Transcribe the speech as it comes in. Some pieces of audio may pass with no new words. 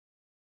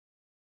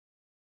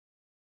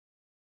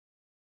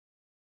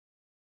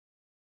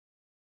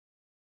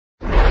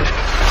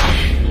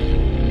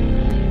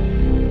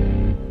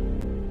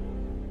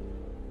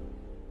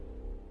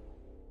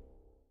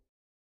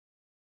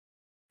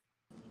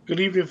Good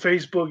evening,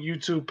 Facebook,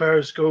 YouTube,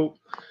 Periscope.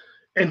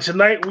 And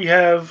tonight we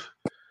have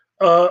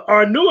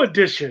our new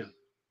addition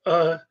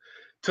uh,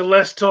 to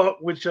Let's Talk,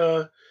 which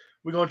we're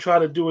going to try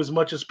to do as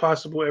much as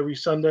possible every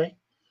Sunday.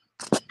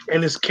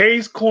 And it's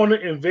Kay's Corner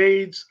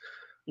invades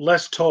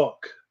Let's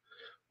Talk.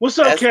 What's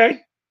up, That's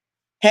Kay?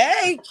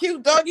 Hey,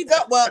 cute doggy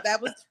dog. Well,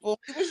 that was when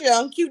he was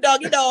young. Cute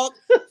doggy dog.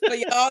 For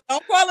y'all,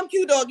 don't call him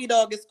cute doggy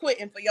dog. It's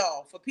quitting for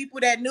y'all. For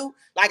people that knew,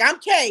 like I'm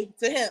K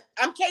to him.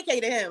 I'm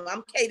KK to him.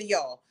 I'm K to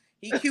y'all.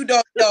 He cute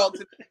doggy dog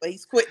to me, but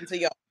he's quitting to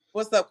y'all.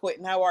 What's up,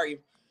 quitting? How are you?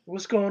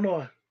 What's going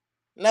on?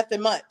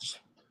 Nothing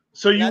much.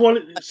 So you Nothing.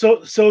 wanted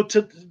so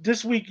to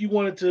this week you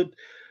wanted to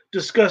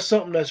discuss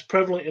something that's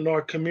prevalent in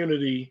our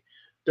community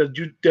that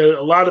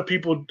a lot of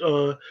people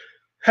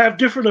have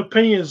different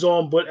opinions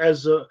on, but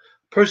as a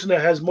person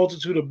that has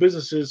multitude of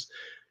businesses,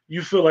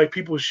 you feel like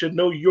people should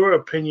know your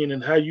opinion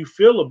and how you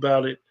feel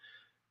about it,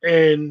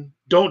 and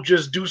don't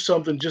just do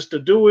something just to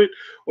do it,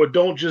 or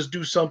don't just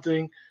do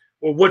something,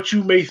 or what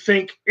you may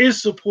think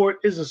is support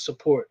isn't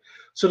support.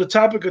 So the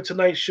topic of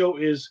tonight's show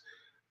is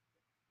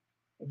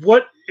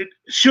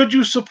should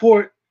you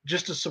support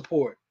just to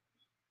support?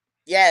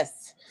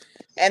 Yes.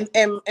 And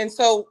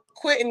so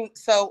quitting.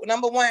 So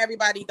number one,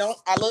 everybody, don't.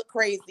 I look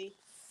crazy.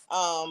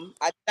 I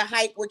did a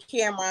hike with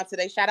Cameron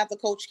today. Shout out to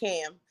Coach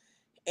Cam.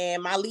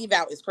 And my leave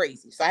out is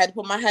crazy. So I had to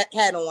put my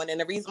hat on. And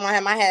the reason why I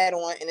have my hat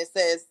on, and it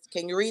says,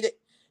 can you read it?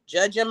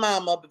 Judge your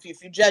mama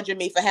if you're judging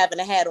me for having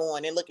a hat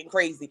on and looking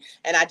crazy.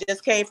 And I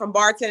just came from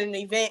bartending an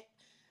event.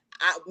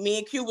 Me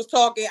and Q was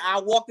talking. I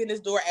walked in this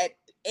door at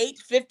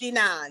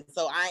 8:59.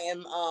 So I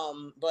am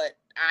but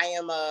I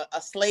am a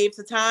slave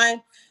to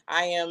time.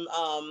 I am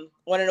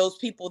one of those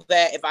people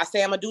that if I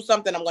say I'm gonna do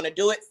something, I'm gonna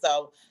do it.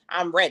 So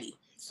I'm ready.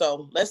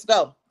 So let's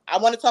go. I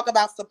want to talk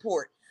about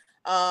support.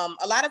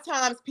 A lot of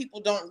times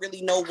people don't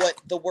really know what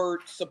the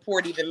word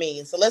support even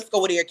means. So let's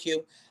go with here,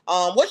 Q.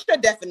 What's your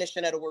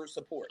definition of the word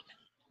support?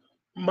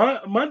 My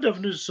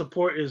definition of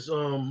support is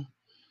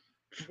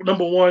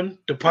number one,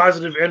 the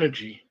positive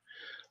energy.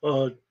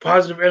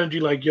 Positive energy,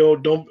 like, yo,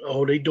 don't,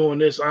 oh, they doing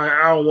this,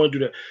 I don't want to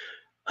do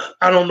that.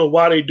 I don't know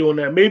why they doing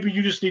that. Maybe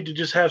you just need to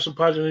just have some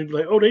positive energy,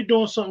 like, oh, they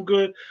doing something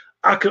good.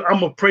 I'm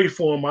gonna pray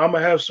for them. I'm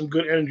gonna have some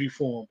good energy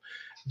for them.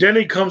 Then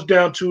it comes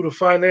down to the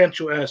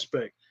financial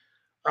aspect.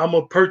 I'm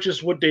gonna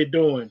purchase what they're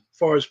doing, as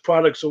far as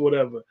products or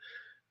whatever.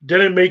 Then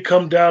it may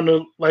come down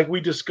to, like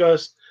we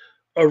discussed,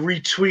 a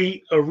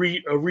retweet, a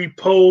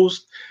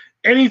repost,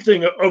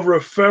 anything, a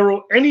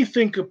referral,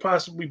 anything could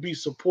possibly be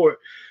support.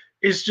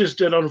 It's just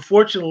that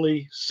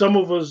unfortunately, some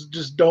of us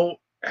just don't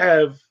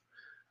have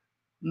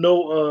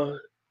no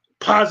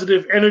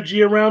positive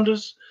energy around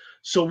us,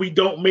 so we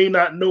don't may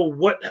not know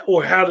what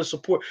or how to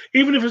support,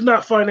 even if it's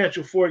not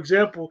financial. For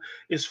example,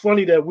 it's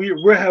funny that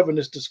we're having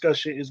this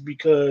discussion is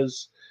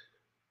because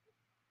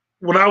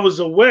when I was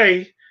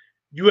away,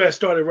 you had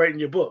started writing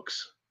your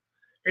books,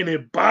 and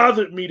it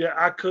bothered me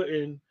that I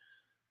couldn't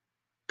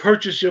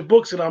purchase your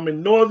books, and I'm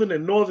in Northern,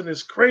 and Northern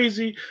is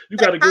crazy. You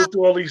got to go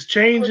through all these You was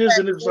changes, at,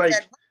 and it's you was like,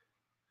 at,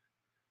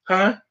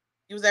 huh?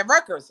 you was at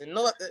Rutgers in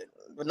Northern.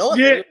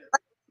 Yeah,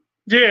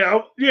 yeah,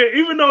 yeah.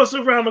 Even though it's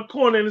around the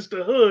corner and it's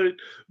the hood,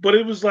 but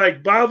it was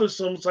like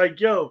bothersome. It's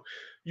like, yo,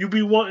 you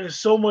be wanting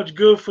so much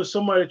good for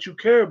somebody that you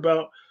care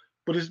about,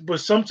 but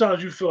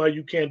sometimes you feel like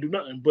you can't do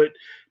nothing. But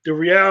the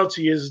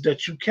reality is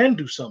that you can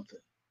do something,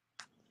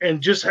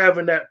 and just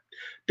having that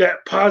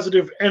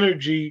positive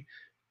energy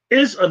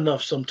is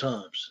enough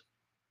sometimes.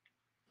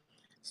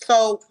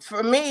 So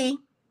for me,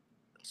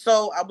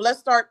 let's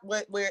start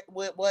with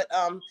what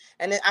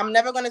and then I'm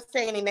never going to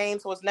say any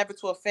names, so it's never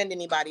to offend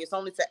anybody. It's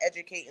only to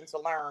educate and to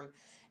learn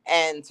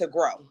and to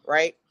grow,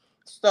 right?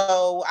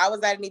 So I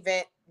was at an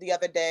event the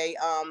other day.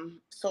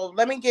 So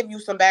let me give you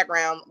some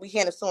background. We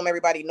can't assume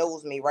everybody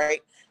knows me,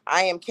 right?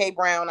 I am Kay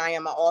Brown. I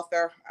am an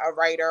author, a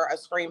writer, a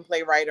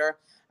screenplay writer.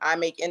 I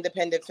make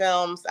independent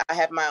films. I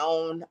have my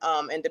own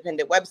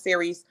independent web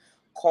series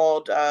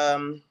called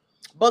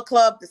Book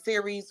Club, the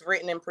series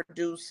written and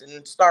produced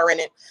and star in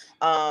it.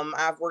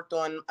 I've worked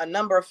on a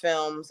number of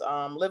films,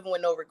 Living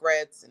with No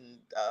Regrets and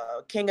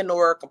King of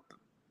Newark,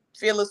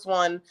 Fearless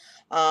One,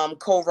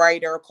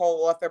 co-writer,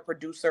 co-author,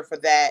 producer for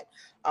that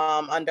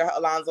under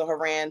Alonzo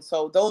Haran.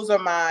 So those are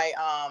my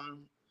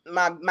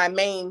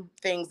main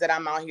things that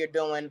I'm out here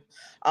doing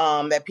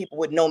that people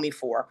would know me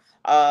for.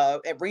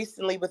 And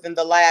recently, within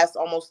the last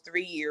almost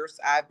 3 years,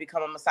 I've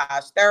become a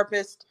massage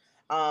therapist.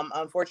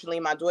 Unfortunately,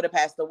 my daughter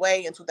passed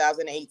away in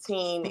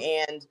 2018.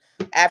 And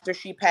after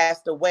she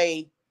passed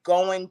away,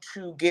 going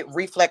to get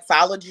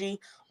reflexology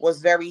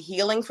was very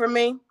healing for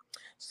me.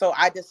 So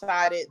I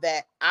decided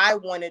that I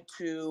wanted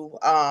to,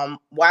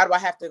 why do I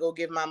have to go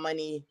give my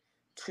money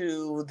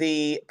to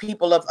the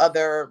people of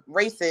other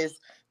races?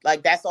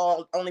 Like that's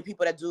all only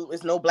people that do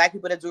is no black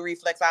people that do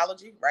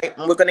reflexology, right?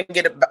 And we're gonna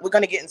get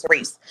into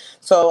race.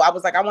 So I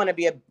was like, I want to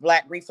be a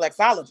black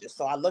reflexologist.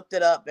 So I looked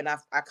it up, and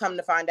I come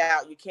to find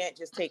out you can't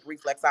just take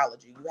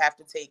reflexology. You have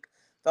to take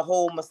the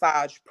whole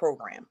massage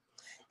program.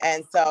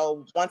 And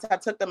so once I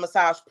took the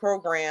massage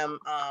program,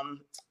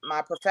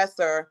 my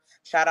professor,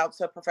 shout out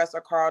to Professor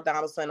Carl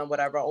Donaldson or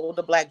whatever,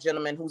 older black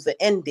gentleman who's an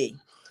ND.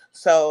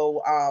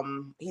 So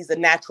he's a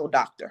natural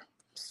doctor.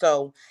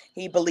 So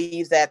he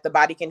believes that the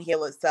body can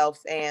heal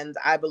itself, and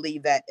I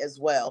believe that as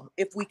well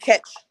if we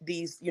catch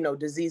these,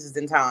 diseases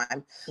in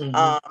time.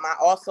 I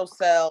also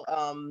sell.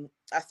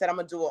 I said I'm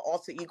gonna do an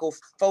alter ego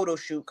photo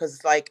shoot because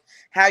it's like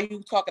how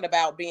you talking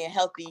about being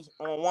healthy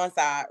on one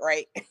side,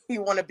 right?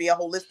 You want to be a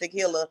holistic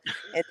healer,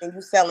 and then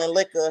you selling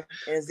liquor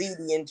and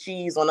ziti and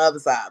cheese on the other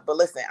side. But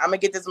listen, I'm gonna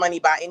get this money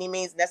by any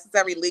means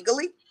necessary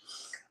legally.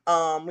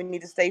 We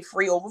need to stay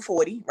free over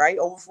 40, right?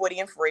 Over 40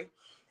 and free.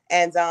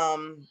 And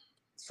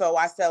so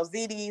I sell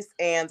ZDs,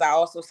 and I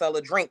also sell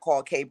a drink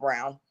called K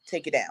Brown.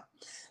 Take it down.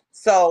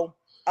 So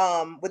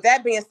with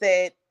that being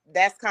said,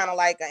 that's kind of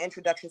like an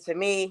introduction to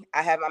me.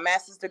 I have my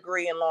master's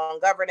degree in law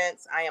and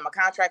governance. I am a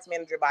contracts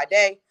manager by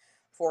day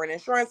for an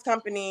insurance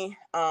company.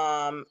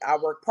 I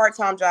work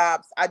part-time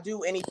jobs. I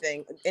do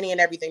anything, any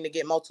and everything to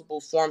get multiple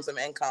forms of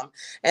income.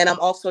 And I'm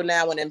also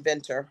now an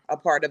inventor, a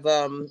part of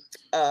an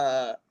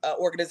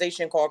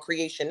organization called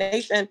Creation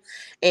Nation.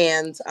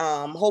 And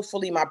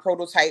hopefully my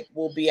prototype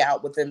will be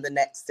out within the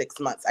next 6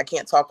 months. I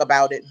can't talk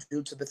about it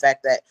due to the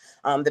fact that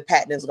the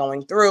patent is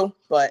going through,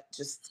 but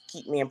just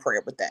keep me in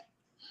prayer with that.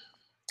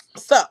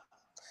 So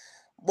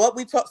what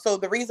we talked, so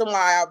the reason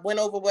why I went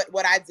over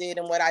what I did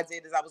and what I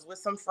did is I was with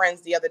some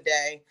friends the other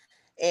day,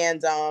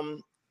 and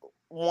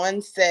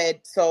one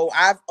said, so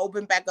I've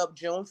opened back up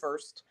June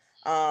 1st.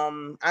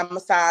 I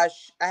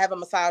have a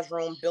massage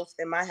room built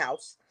in my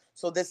house.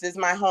 So this is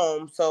my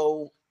home.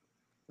 So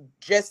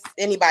just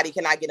anybody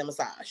can I get a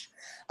massage.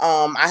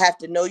 I have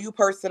to know you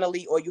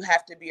personally, or you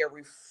have to be a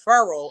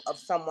referral of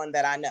someone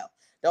that I know.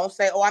 Don't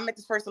say, oh, I met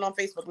this person on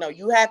Facebook. No,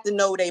 you have to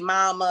know their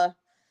mama.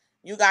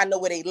 You got to know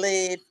where they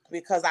live,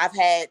 because I've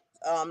had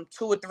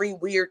 2 or 3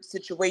 weird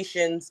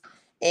situations,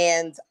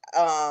 and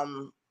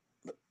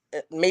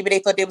maybe they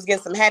thought they was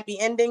getting some happy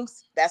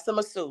endings. That's a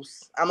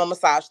masseuse. I'm a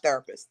massage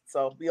therapist.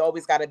 So we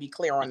always got to be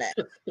clear on that.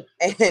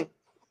 And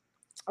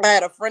I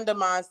had a friend of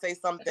mine say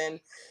something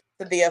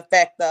to the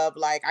effect of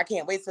like, I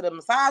can't wait till the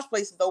massage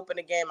place is open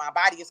again. My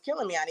body is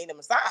killing me. I need a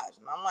massage.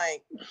 And I'm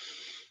like,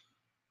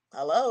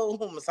 hello,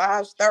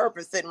 massage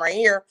therapist sitting right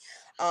here.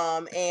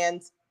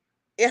 And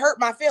it hurt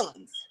my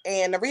feelings.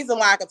 And the reason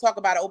why I can talk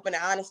about it open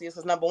and honestly is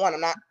because, number one,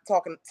 I'm not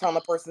telling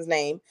a person's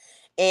name.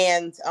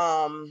 And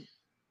I'm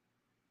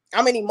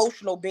an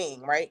emotional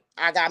being, right?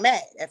 I got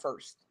mad at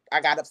first. I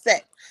got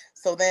upset.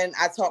 So then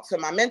I talked to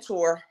my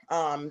mentor,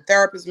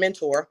 therapist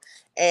mentor,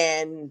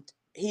 and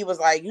he was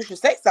like, you should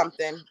say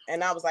something.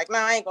 And I was like,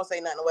 nah, I ain't gonna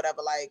say nothing or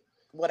whatever, like,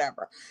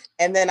 whatever.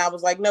 And then I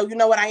was like, no, you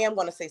know what? I am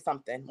gonna say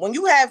something. When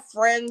you have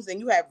friends and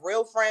you have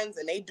real friends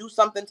and they do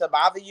something to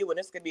bother you, and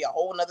this could be a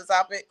whole nother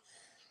topic,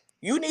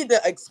 you need to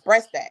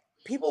express that.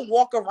 People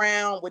walk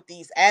around with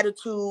these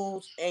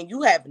attitudes and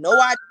you have no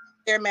idea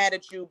they're mad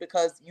at you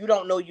because you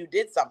don't know you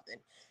did something.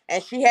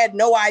 And she had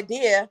no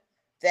idea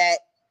that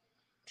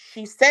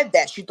she said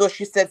that. She thought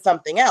she said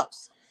something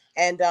else.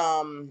 And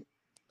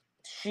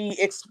she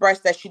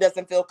expressed that she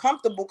doesn't feel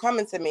comfortable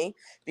coming to me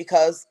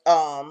because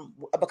of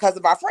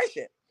our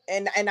friendship.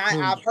 And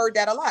I've heard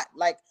that a lot.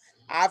 Like,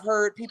 I've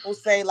heard people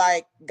say,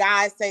 like,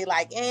 guys say,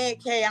 like,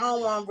 Kay, I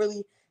don't want to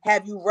really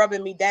have you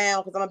rubbing me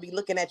down because I'm gonna be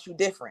looking at you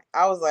different.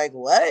 I was like,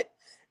 what?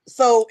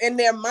 So in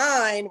their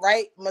mind,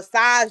 right,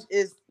 massage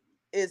is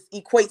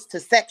equates to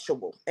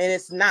sexual, and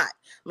it's not.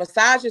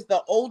 Massage is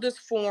the oldest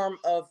form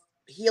of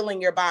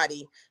healing your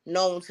body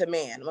known to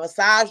man.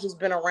 Massage has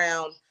been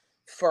around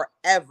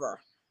forever.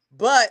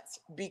 But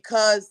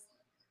because,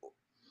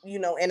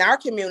 in our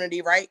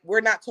community, right, we're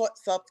not taught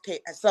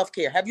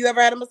self-care. Have you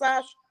ever had a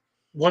massage?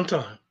 One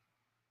time.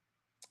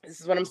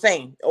 This is what I'm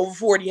saying. Over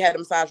 40 had a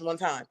massage one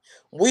time.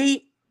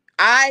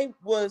 I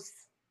was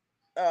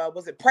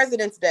it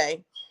President's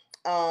Day?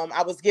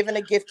 I was given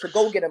a gift to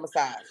go get a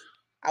massage.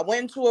 I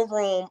went into a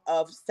room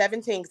of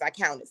 17, because I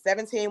counted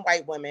 17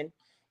 white women,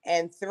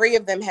 and 3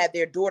 of them had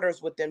their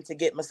daughters with them to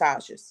get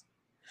massages.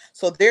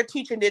 So they're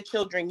teaching their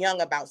children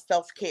young about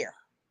self-care.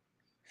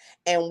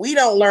 And we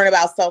don't learn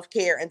about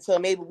self-care until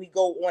maybe we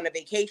go on a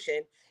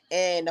vacation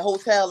and the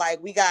hotel,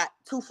 like, we got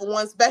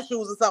 2-for-1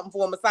 specials or something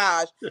for a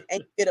massage,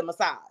 and you get a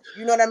massage.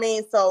 You know what I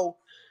mean? So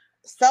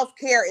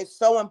self-care is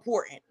so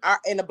important.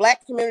 In the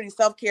Black community,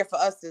 self-care for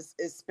us is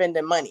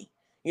spending money.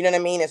 You know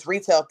what I mean? It's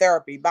retail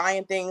therapy,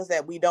 buying things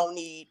that we don't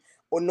need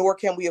or nor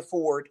can we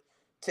afford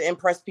to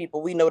impress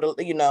people we know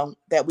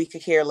that we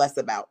could care less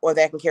about, or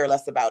that can care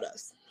less about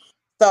us.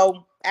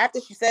 So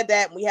after she said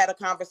that, we had a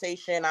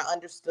conversation. I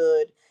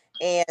understood,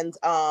 and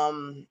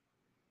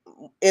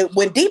it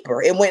went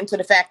deeper. It went into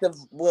the fact of,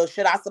 well,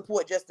 should I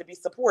support just to be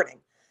supporting?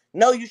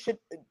 No, you should.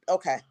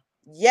 Okay.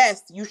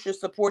 Yes, you should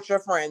support your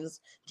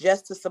friends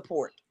just to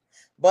support.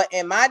 But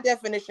in my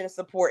definition of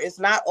support, it's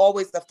not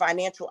always the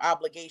financial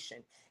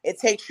obligation. It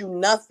takes you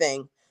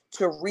nothing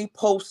to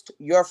repost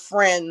your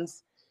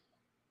friends'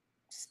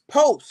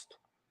 post,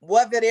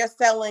 whether they're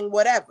selling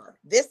whatever.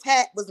 This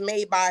hat was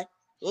made by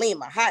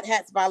Lima, Hot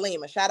Hats by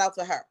Lima. Shout out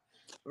to her,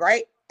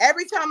 right?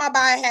 Every time I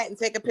buy a hat and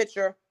take a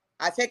picture,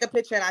 I take a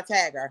picture and I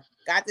tag her.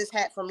 Got this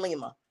hat from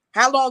Lima.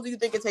 How long do you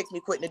think it takes me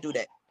quitting to do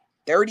that?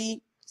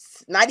 30,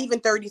 not even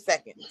 30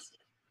 seconds.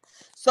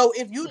 So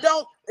if you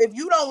don't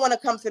want to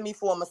come to me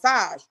for a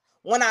massage,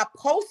 when I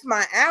post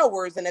my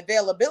hours and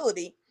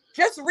availability,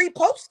 just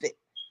repost it.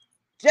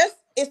 Just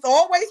it's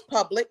always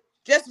public.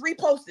 Just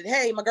repost it.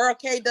 Hey, my girl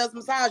Kay does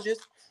massages.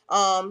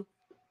 Um,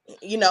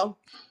 you know,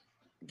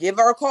 give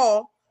her a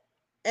call,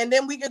 and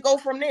then we could go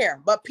from there.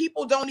 But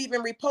people don't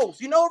even repost.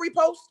 You know,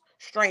 repost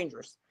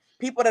strangers,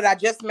 people that I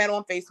just met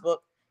on Facebook,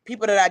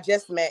 people that I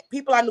just met,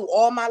 people I knew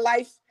all my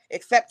life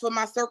except for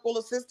my circle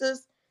of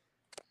sisters,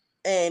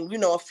 and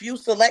a few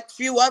select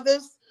few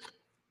others.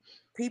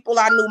 People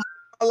I knew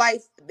my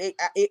life.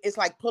 It's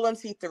like pulling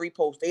teeth to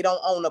repost. They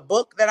don't own a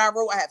book that I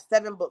wrote. I have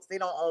 7 books. They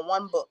don't own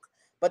one book,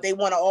 but they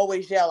want to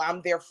always yell,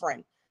 "I'm their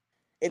friend."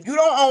 If you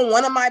don't own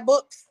one of my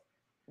books,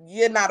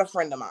 you're not a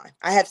friend of mine.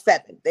 I have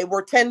 7. They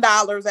were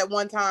 $10 at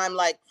one time.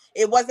 Like,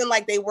 it wasn't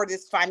like they were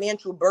this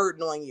financial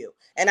burden on you.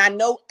 And I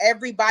know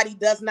everybody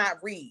does not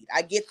read.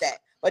 I get that.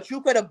 But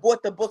you could have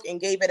bought the book and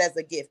gave it as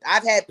a gift.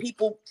 I've had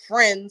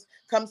friends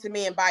come to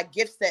me and buy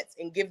gift sets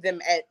and give them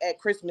at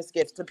Christmas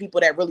gifts to people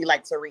that really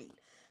like to read.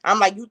 I'm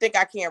like, you think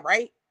I can't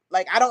write?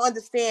 Like, I don't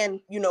understand,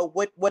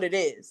 what it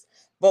is.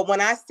 But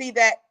when I see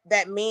that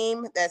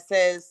meme that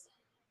says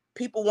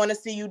people want to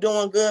see you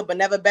doing good, but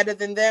never better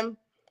than them,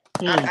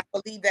 I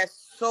believe that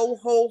so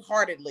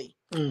wholeheartedly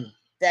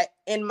that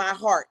in my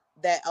heart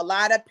that a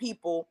lot of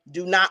people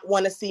do not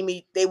want to see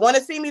me. They want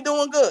to see me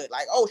doing good.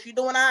 Like, oh, she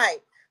doing all right,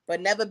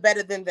 but never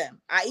better than them.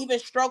 I even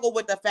struggle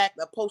with the fact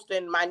of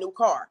posting my new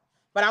car,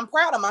 but I'm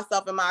proud of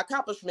myself and my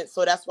accomplishments.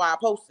 So that's why I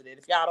posted it.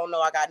 If y'all don't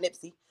know, I got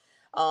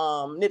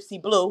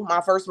Nipsey Blue,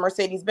 my first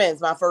Mercedes Benz,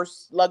 my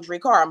first luxury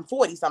car. I'm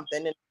 40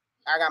 something and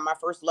I got my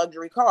first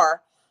luxury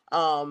car.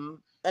 And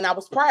I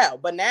was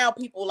proud, but now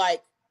people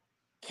like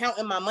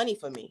counting my money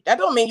for me. That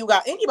don't mean you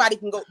got anybody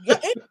can go.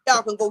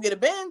 Y'all can go get a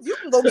Benz. You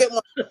can go get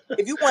one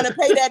if you want to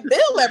pay that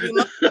bill every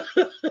month.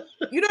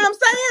 You know what I'm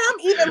saying? I'm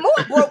even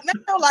more broke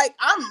now. Like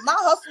my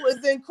hustle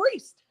is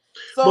increased.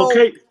 Well,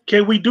 So Kay,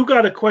 we do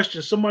got a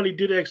question. Somebody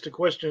did ask the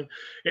question.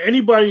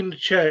 Anybody in the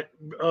chat,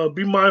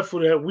 be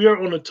mindful that we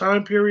are on a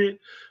time period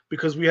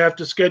because we have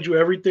to schedule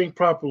everything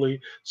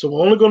properly. So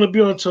we're only going to be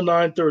on until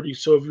 9:30.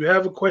 So if you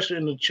have a question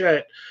in the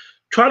chat,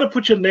 try to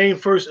put your name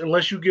first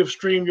unless you give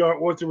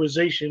StreamYard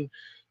authorization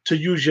to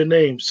use your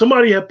name.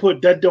 Somebody had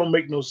put that don't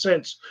make no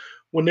sense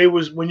when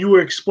you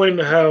were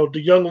explaining how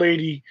the young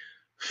lady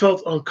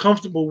felt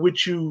uncomfortable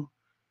with you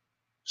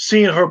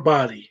seeing her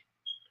body.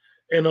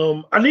 And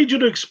I need you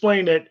to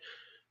explain that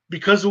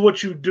because of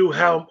what you do,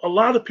 how a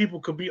lot of people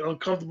could be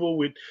uncomfortable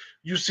with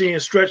you seeing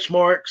stretch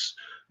marks,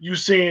 you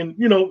seeing,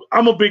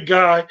 I'm a big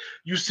guy,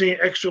 you seeing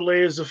extra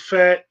layers of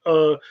fat,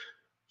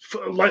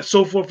 like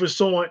so forth and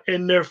so on,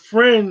 and their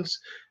friends,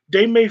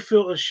 they may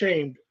feel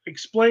ashamed.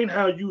 Explain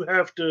how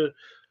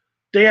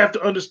they have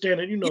to understand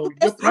that,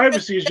 your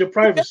privacy is your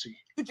privacy.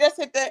 you just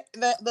hit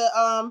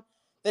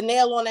the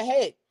nail on the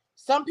head.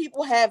 Some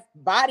people have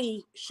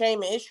body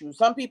shaming issues.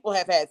 Some people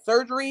have had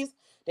surgeries.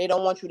 They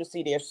don't want you to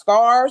see their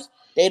scars.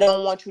 They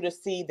don't want you to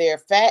see their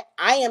fat.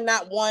 I am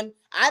not one.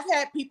 I've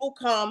had people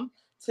come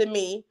to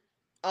me,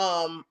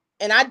 and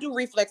I do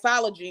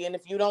reflexology. And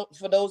if you don't,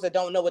 for those that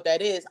don't know what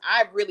that is,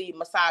 I really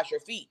massage your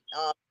feet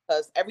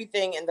because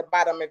everything in the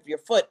bottom of your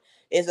foot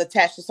is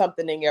attached to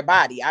something in your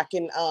body. I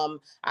can,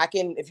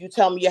 if you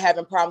tell me you're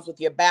having problems with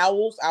your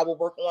bowels, I will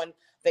work on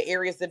the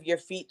areas of your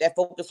feet that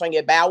focus on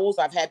your bowels.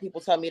 I've had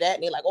people tell me that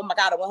and they're like, oh my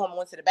God, I went home and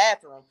went to the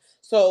bathroom.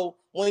 So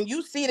when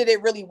you see that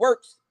it really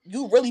works,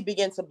 you really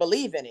begin to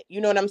believe in it. You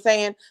know what I'm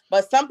saying?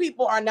 But some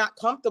people are not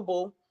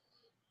comfortable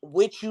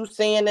with you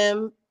seeing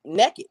them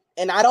naked.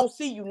 And I don't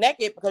see you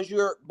naked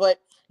but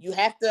you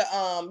have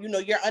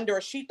to, you're under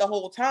a sheet the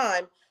whole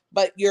time,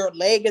 but your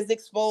leg is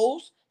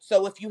exposed.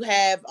 So if you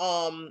have,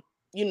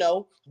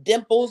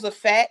 dimples of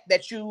fat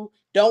that you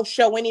don't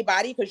show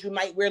anybody because you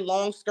might wear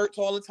long skirts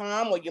all the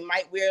time, or you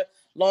might wear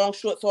long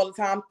shorts all the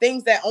time,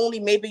 things that only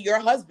maybe your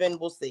husband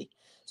will see.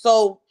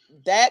 So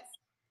that's,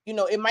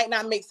 it might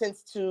not make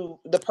sense to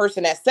the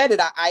person that said it.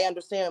 I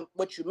understand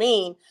what you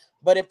mean,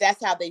 but if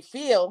that's how they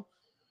feel,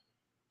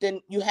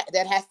 then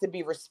that has to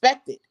be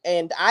respected.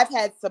 And I've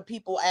had some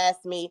people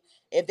ask me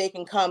if they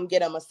can come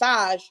get a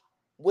massage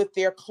with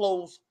their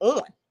clothes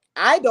on.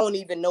 I don't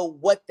even know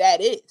what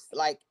that is.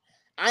 Like,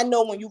 I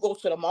know when you go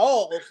to the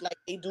malls, like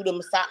they do the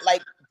massage,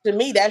 like to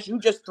me, that's you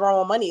just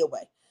throwing money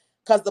away.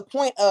 Because the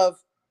point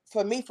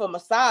for me, for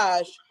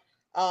massage,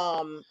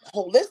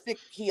 holistic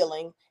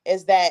healing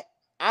is that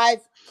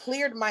I've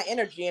cleared my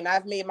energy and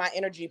I've made my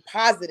energy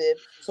positive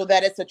so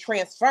that it's a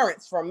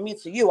transference from me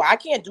to you. I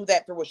can't do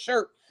that through a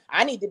shirt.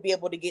 I need to be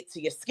able to get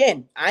to your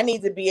skin. I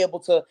need to be able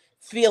to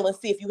feel and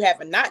see if you have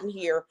a knot in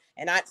here,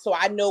 so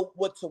I know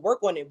what to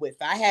work on it with.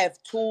 I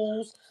have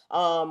tools,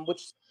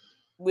 which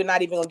we're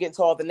not even gonna get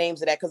into all the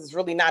names of that because it's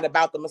really not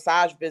about the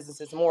massage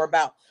business. It's more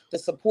about the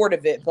support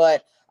of it.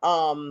 But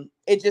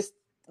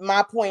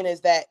my point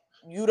is that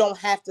you don't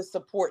have to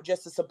support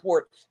just to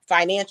support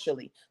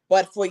financially,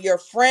 but for your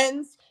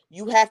friends,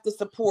 you have to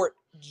support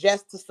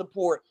just to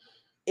support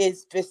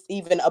is just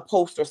even a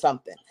post or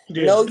something.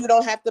 Yeah. No, you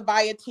don't have to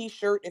buy a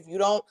t-shirt if you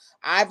don't.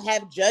 I've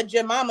had Judge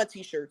Your Mama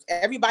t-shirts.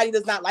 Everybody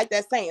does not like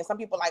that saying. Some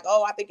people are like,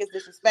 oh, I think it's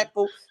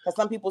disrespectful because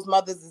some people's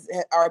mothers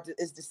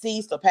is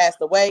deceased or passed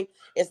away.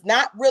 It's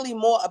not really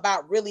more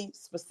about really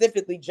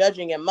specifically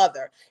judging your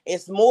mother.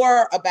 It's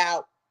more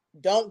about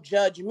don't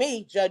judge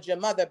me, judge your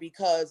mother,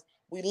 because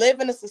we live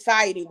in a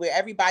society where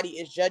everybody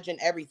is judging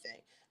everything.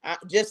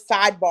 Just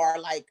sidebar,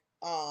 like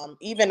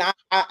even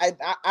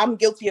I'm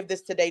guilty of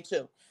this today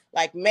too.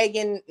 Like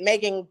Megan,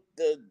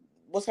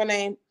 what's her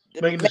name?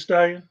 Megan Thee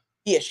Stallion.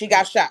 Yeah, she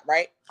got shot,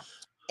 right?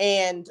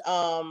 And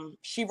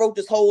she wrote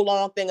this whole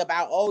long thing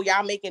about, oh,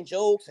 y'all making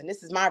jokes and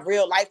this is my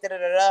real life, da da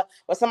da da.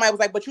 But somebody was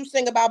like, but you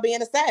sing about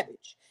being a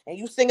savage, and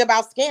you sing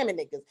about scamming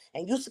niggas,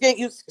 and you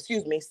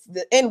excuse me,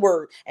 the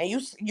N-word, and you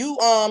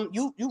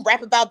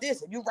rap about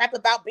this, and you rap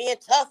about being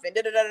tough, and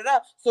da da da da da.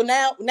 So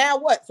now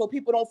what? So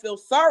people don't feel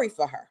sorry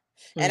for her.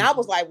 And I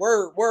was like,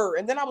 word.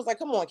 And then I was like,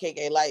 come on,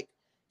 KK, like,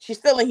 she's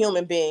still a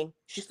human being.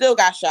 She still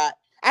got shot.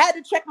 I had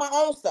to check my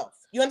own self.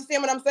 You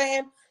understand what I'm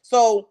saying?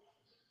 So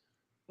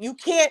you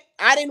can't,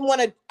 I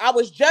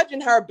was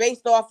judging her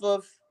based off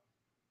of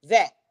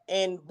that.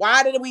 And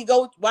why did I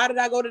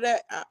go to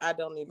that? I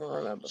don't even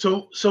remember.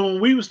 So when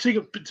we was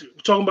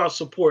talking about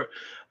support,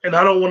 and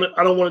I don't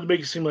want to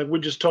make it seem like we're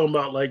just talking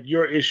about like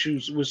your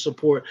issues with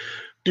support.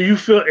 Do you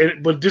feel,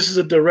 but this is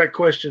a direct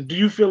question, do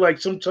you feel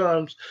like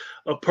sometimes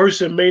a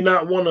person may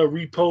not want to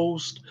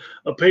repost,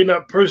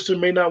 person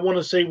may not want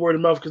to say word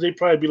of mouth because they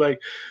probably be like,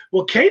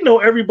 well, Kate know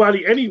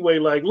everybody anyway.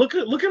 Like, look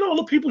at all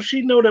the people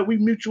she know that we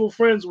mutual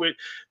friends with.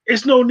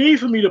 It's no need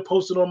for me to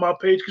post it on my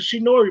page because she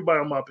know everybody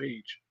on my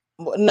page.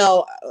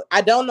 No, I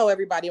don't know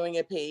everybody on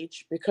your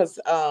page because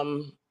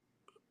and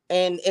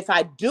if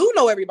I do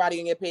know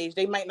everybody on your page,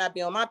 they might not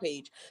be on my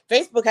page.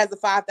 Facebook has a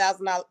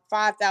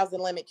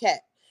 5,000 limit cap.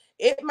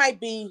 It might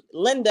be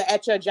Linda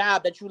at your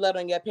job that you let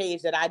on your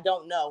page that I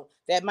don't know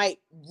that might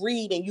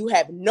read, and you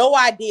have no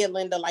idea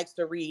Linda likes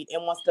to read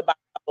and wants to buy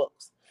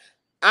books.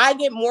 I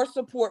get more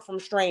support from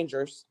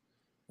strangers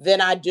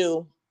than I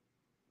do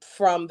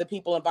from the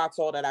people in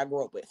Vauxhall that I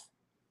grew up with.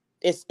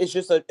 It's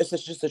just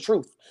the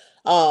truth.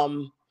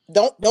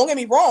 Don't get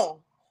me wrong.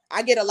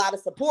 I get a lot of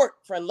support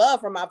and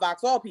love from my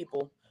Vauxhall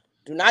people.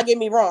 Do not get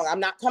me wrong. I'm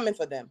not coming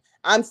for them.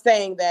 I'm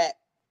saying that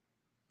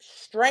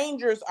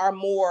strangers are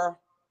more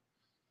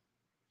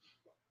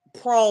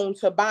prone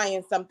to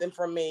buying something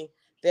from me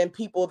than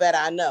people that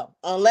I know,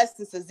 unless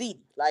it's a ZD.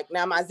 Like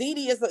now, my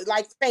ZD is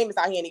like famous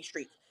out here in these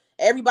streets.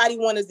 Everybody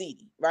want a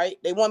ZD, right?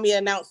 They want me to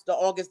announce the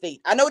August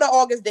date. I know the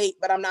August date,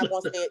 but I'm not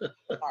going to say it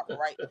tomorrow,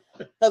 right?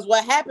 Because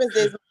what happens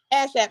is my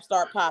Cash App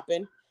start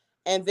popping,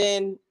 and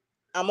then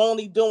I'm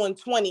only doing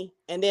 20,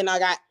 and then I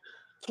got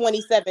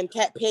 27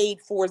 paid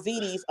for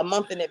ZDs a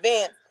month in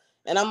advance.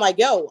 And I'm like,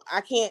 yo,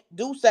 I can't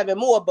do 7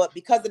 more, but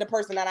because of the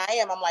person that I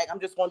am, I'm like, I'm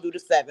just going to do the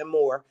 7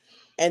 more.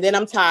 And then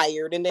I'm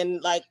tired. And then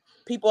like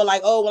people are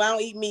like, oh, well, I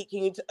don't eat meat.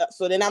 Can you?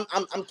 So then I'm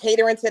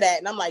catering to that.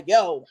 And I'm like,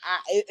 yo,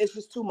 it's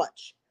just too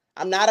much.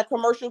 I'm not a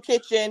commercial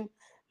kitchen.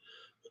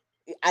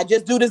 I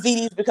just do the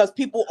ZDs because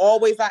people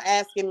always are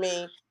asking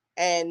me.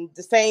 And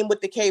the same with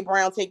the K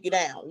Brown Take You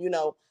Down. You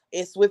know,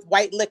 it's with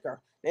white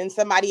liquor. And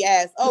somebody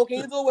asked, oh, can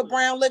you do it with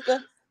brown liquor?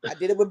 I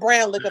did it with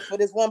brown liquor for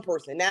this one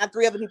person. Now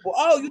 3 other people,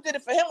 oh, you did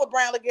it for him with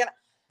brown liquor.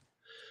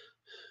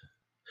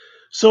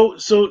 So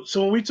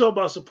when we talk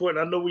about support,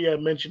 and I know we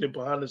had mentioned it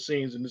behind the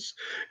scenes, and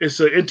it's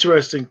an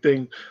interesting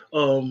thing.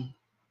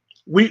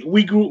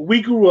 We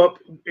grew up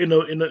in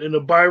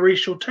a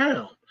biracial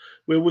town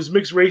where it was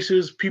mixed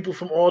races, people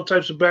from all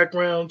types of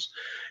backgrounds,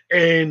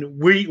 and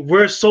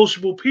we're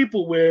sociable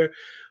people where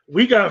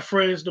we got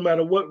friends no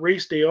matter what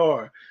race they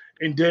are.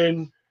 And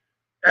then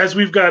as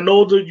we've gotten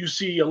older, you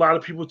see a lot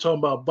of people talking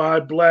about buy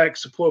black,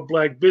 support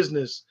black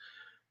business,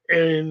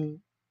 and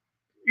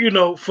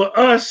for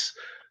us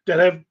that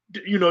have,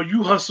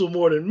 you hustle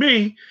more than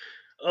me,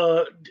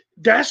 uh,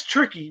 that's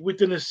tricky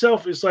within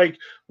itself. It's like,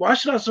 why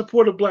should I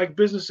support a black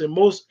business?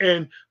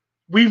 And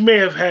we may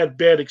have had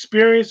bad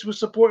experience with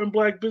supporting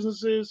black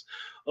businesses.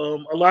 A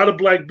lot of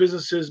black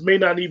businesses may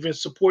not even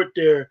support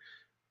their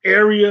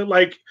area.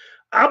 Like,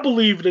 I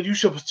believe that you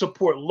should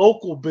support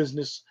local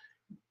business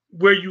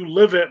where you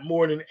live at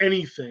more than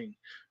anything,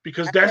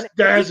 because that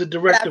has a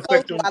direct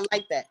effect on. I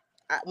like that.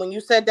 When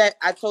you said that,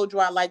 I told you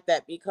I like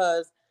that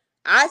because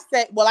I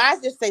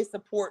just say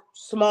support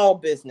small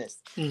business.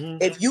 Mm-hmm.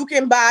 If you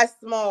can buy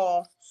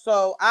small,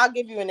 so I'll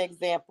give you an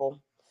example.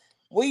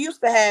 We used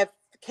to have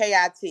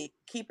KIT,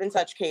 Keep in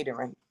Touch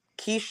Catering.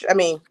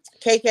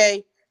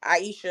 KK,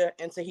 Aisha,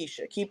 and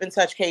Tahisha. Keep in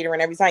Touch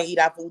Catering. Every time you eat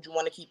our food, you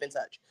want to keep in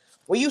touch.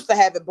 We used to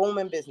have a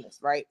booming business,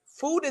 right?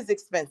 Food is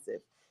expensive.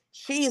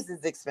 Cheese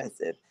is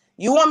expensive.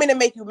 You want me to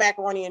make you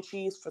macaroni and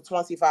cheese for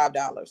 $25?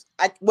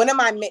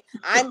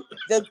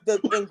 The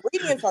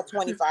ingredients are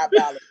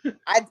 $25.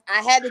 I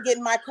had to get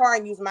in my car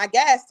and use my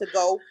gas to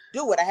go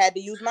do it. I had to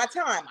use my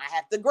time. I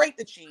have to grate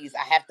the cheese.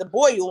 I have to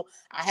boil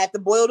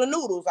the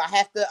noodles. I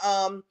have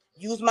to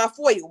use my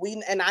foil.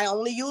 And I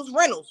only use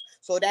Reynolds,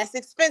 so that's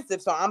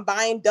expensive. So I'm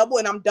buying double,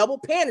 and I'm double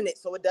panning it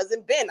so it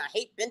doesn't bend. I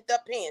hate bent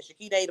up pans.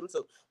 Shakita hate them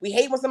too. We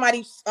hate when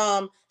somebody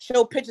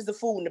show pictures of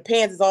food and the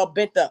pans is all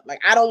bent up.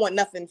 Like, I don't want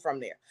nothing from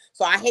there.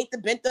 So I hate the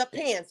bent up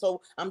pan.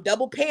 So I'm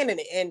double panning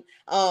it,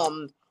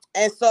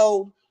 and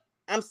so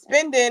I'm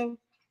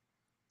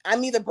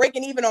either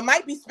breaking even or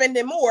might be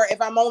spending more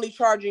if I'm only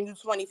charging you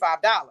 $25.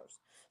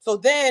 So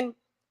then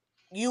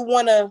you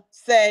want to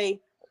say,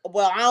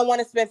 well, I don't want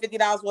to spend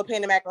 $50 for a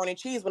pan of macaroni and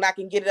cheese when I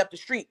can get it up the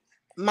street.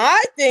 My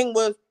thing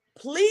was,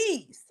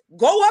 please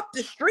go up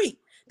the street.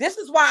 This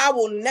is why I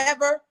will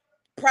never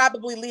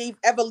probably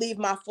ever leave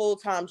my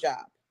full-time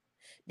job,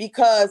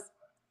 because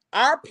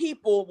our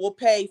people will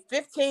pay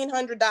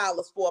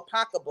 $1,500 for a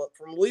pocketbook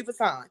from Louis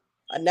Vuitton,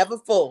 a never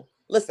full.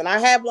 Listen, I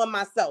have one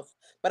myself,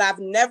 but I've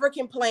never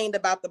complained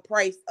about the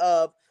price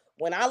of,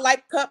 when I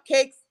like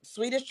cupcakes,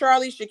 Swedish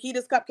Charlie,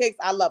 Shakita's cupcakes,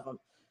 I love them.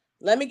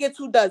 Let me get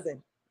 2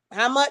 dozen.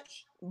 How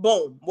much?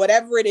 Boom,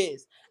 whatever it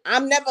is.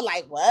 I'm never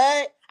like,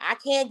 what? I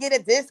can't get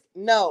a disc.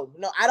 No,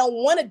 I don't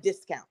want a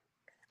discount.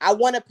 I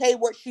want to pay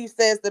what she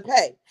says to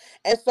pay.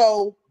 And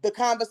so the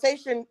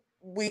conversation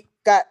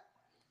got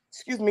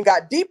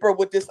deeper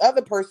with this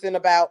other person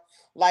about,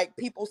 like,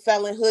 people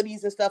selling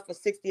hoodies and stuff for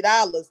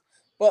 $60.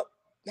 But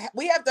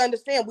we have to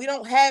understand, we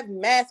don't have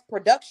mass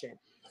production.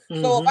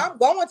 So if I'm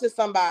going to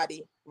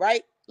somebody,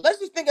 right? Let's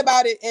just think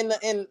about it in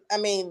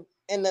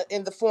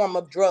the form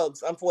of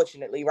drugs,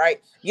 unfortunately,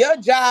 right? Your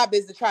job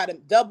is to try to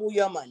double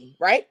your money,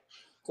 right?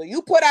 So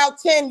you put out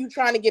 10, you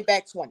trying to get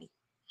back 20.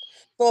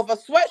 So if a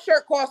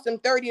sweatshirt costs them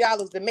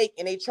 $30 to make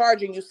and they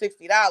charging you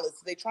 $60, so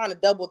they're trying to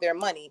double their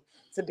money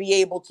to be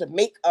able to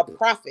make a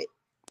profit,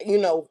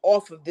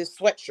 off of this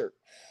sweatshirt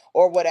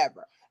or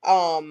whatever.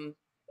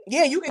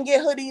 Yeah, you can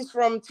get hoodies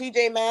from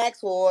TJ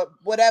Maxx or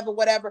whatever.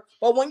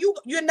 But when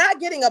you're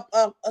not getting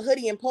a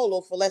hoodie and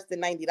polo for less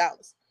than $90.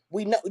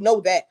 We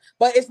know that,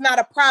 but it's not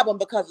a problem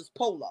because it's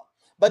polo.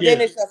 But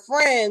then it's your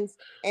friends,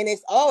 and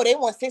it's, they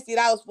want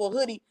 $60 for a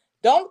hoodie.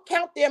 Don't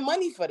count their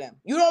money for them.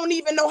 You don't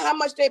even know how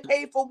much they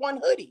paid for one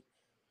hoodie.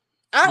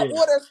 I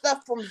order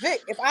stuff from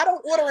Vic. If I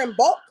don't order in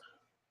bulk,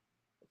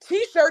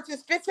 T-shirts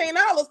is $15,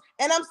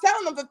 and I'm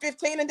selling them for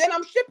 $15, and then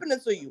I'm shipping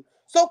it to you.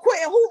 So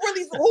Quentin, who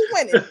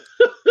winning?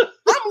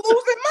 I'm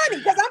losing money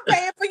because I'm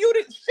paying for you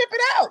to ship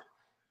it out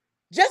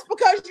just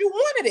because you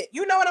wanted it.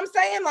 You know what I'm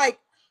saying? Like,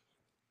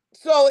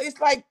 so it's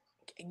like,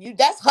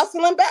 that's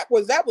hustling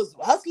backwards. That was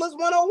Hustlers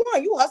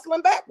 101. You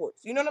hustling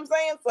backwards. You know what I'm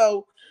saying?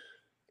 So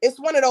it's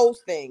one of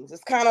those things.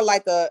 It's kind of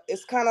like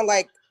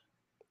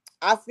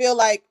I feel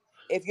like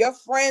if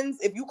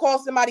you call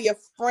somebody a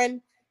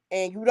friend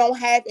and you don't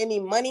have any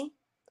money,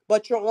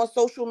 but you're on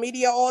social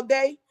media all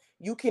day,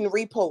 you can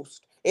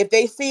repost. If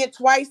they see it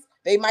twice,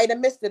 they might have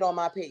missed it on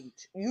my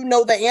page. You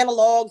know, the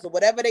analogs or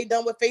whatever they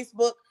done with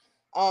Facebook.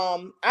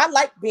 I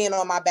like being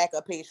on my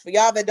backup page. For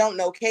y'all that don't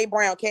know, K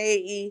Brown,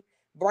 Kae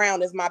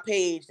Brown is my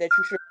page that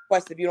you should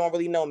request if you don't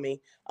really know me.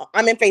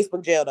 I'm in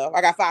Facebook jail though.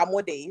 I got 5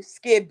 more days.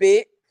 Scared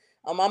bit.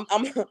 I'm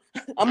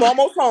I'm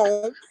almost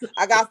home.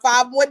 I got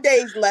 5 more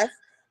days left.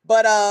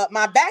 But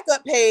my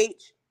backup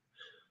page,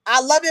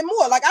 I love it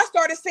more. Like, I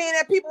started seeing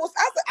that I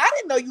said, I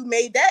didn't know you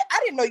made that. I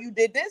didn't know you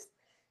did this.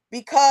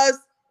 Because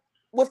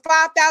with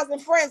 5,000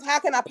 friends, how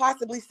can I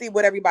possibly see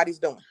what everybody's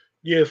doing?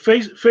 Yeah,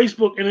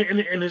 Facebook,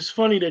 and it's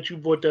funny that you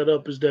brought that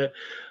up. Is that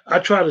I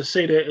try to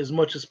say that as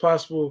much as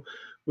possible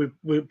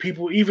with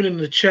people, even in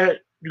the chat.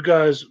 You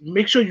guys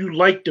make sure you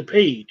like the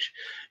page,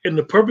 and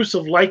the purpose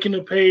of liking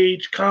the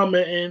page,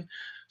 commenting,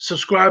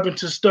 subscribing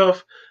to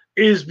stuff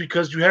is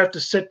because you have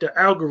to set the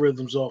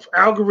algorithms off.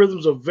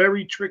 Algorithms are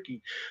very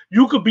tricky.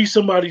 You could be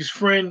somebody's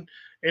friend,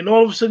 and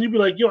all of a sudden you'd be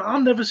like, "Yo,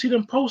 I'll never see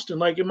them posting.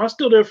 Like, am I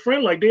still their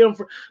friend? Like, they didn't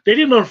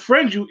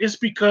unfriend you. It's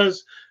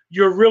because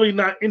you're really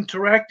not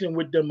interacting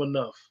with them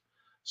enough.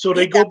 So Yeah,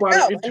 they go by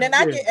the and then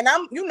I get, and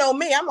I'm,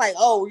 me, I'm like,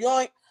 oh, you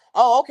ain't,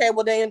 oh, okay,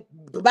 well then,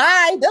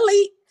 bye,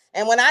 delete.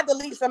 And when I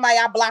delete somebody,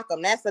 I block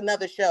them. That's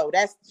another show.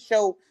 That's the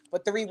show for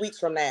 3 weeks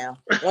from now.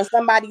 When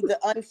somebody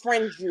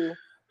unfriends you,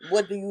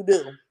 what do you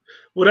do?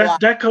 Well,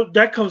 that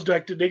comes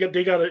back to they got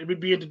to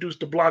be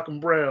introduced to Block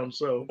and Brown.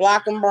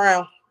 Block and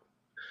Brown.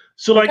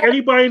 So like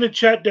anybody in the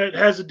chat that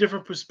has a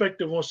different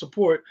perspective on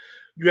support,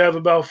 you have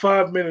about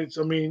 5 minutes.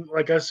 I mean,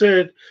 like I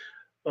said,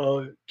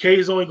 Kay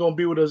is only going to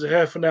be with us a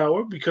half an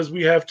hour because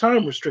we have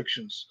time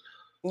restrictions.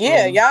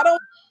 Yeah, y'all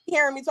don't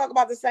hearing me talk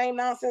about the same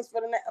nonsense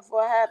for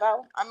a half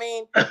hour. I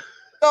mean,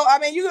 so I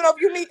mean,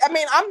 if you need, I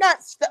mean, I'm not.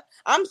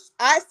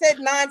 I said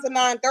 9 to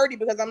 9:30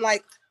 because I'm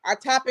like, our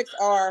topics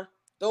are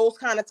those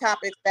kind of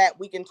topics that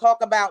we can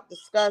talk about,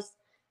 discuss,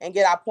 and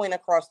get our point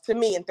across to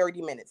me in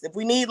 30 minutes. If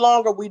we need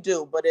longer, we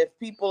do. But if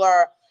people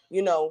are,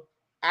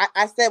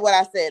 I said what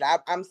I said.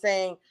 I'm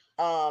saying,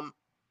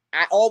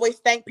 I always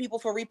thank people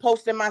for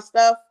reposting my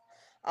stuff.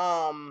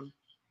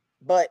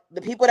 But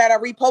the people that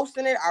are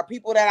reposting it are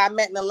people that I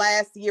met in the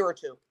last year or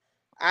two.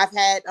 I've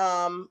had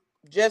I'm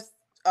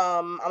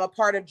a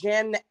part of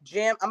Jam.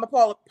 I'm a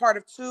part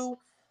of 2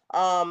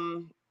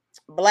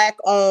 black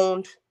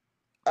owned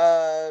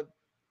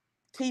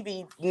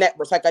TV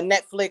networks, like a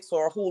Netflix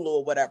or a Hulu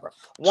or whatever.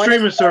 One is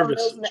Streaming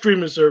service.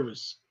 Streaming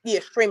service. Yeah,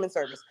 streaming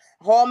service.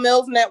 Hall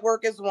Mills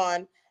Network is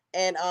one,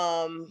 and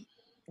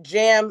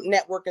Jam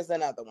Network is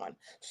another one.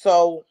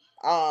 So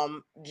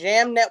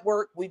Jam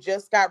Network, we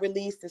just got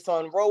released. It's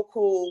on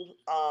Roku,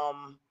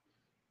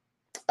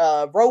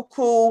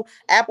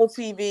 Apple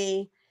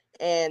TV,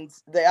 and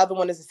the other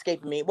one is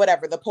escaping me.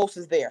 Whatever, the post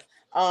is there.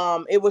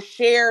 It was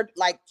shared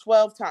like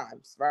 12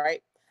 times,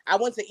 right? I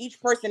went to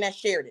each person that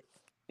shared it.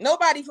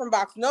 Nobody from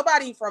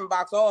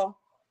Boxall,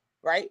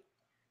 right?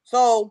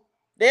 So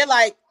they're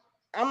like,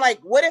 I'm like,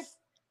 what if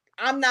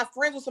I'm not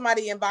friends with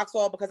somebody in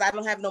Boxall because I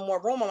don't have no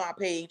more room on my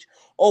page?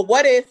 Or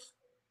what if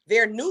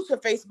they're new to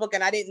Facebook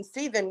and I didn't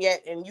see them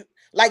yet? And you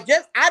like,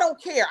 just, I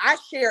don't care. I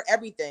share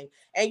everything.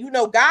 And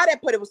God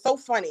had put, it was so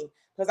funny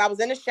because I was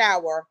in the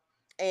shower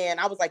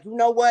and I was like, you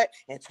know what?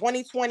 In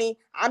 2020,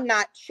 I'm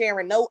not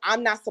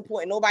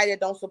supporting nobody that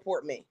don't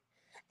support me.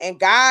 And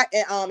God,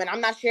 and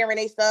I'm not sharing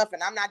their stuff,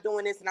 and I'm not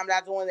doing this, and I'm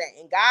not doing that.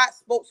 And God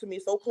spoke to me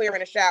so clear in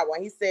the shower,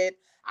 and He said,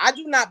 I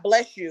do not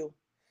bless you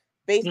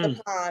based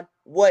upon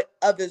what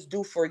others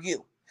do for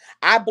you.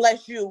 I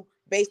bless you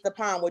based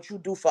upon what you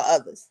do for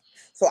others.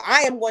 So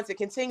I am going to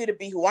continue to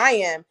be who I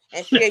am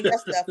and share your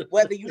stuff,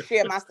 whether you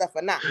share my stuff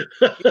or not,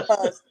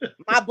 because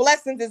my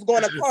blessings is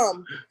going to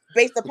come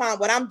based upon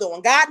what I'm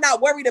doing. God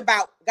not worried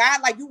about,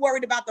 God, like, you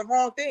worried about the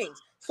wrong things.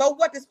 So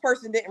what, this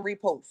person didn't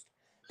repost?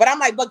 But I'm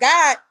like, but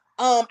God,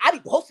 I be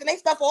posting their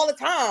stuff all the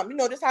time.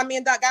 This is how me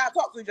and God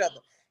talk to each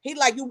other. He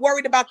like, you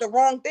worried about the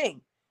wrong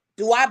thing.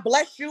 Do I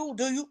bless you?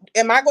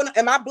 Am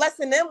I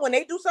blessing them when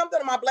they do something?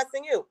 Or am I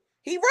blessing you?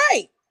 He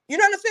right. You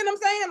know understand what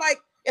I'm saying?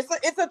 Like,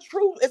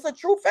 it's a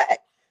true fact.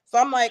 So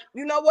I'm like,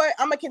 you know what?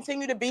 I'm gonna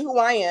continue to be who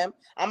I am.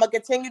 I'm gonna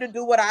continue to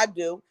do what I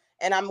do,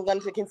 and I'm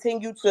going to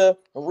continue to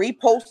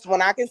repost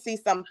when I can see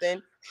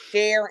something,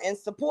 share and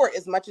support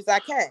as much as I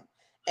can.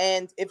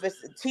 And if it's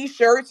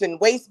t-shirts and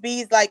waist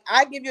beads, like,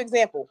 I give you an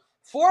example.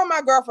 4 of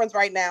my girlfriends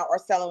right now are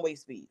selling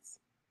waist beads.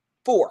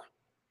 4.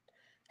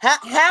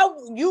 How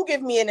you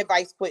give me an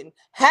advice, Quentin?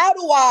 How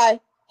do I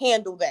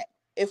handle that?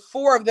 If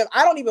 4 of them,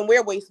 I don't even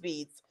wear waist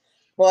beads,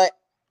 but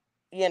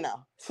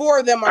 4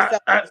 of them are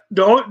selling.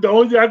 The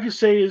only thing I can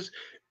say is,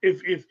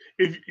 if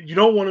you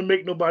don't want to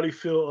make nobody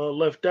feel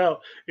left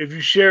out, if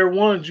you share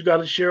ones, you got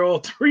to share all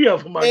 3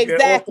 of them. I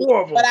guess, all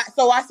 4 of them.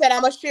 So I said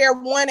I'm gonna share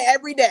one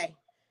every day.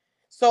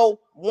 So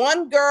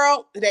one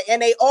girl,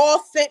 and they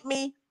all sent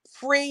me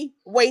free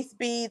waist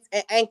beads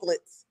and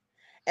anklets,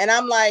 and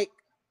I'm like,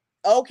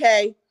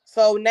 okay,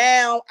 so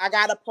now I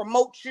gotta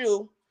promote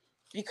you,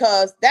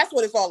 because that's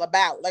what it's all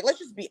about. Like, let's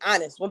just be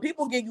honest. When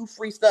people give you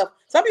free stuff,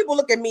 some people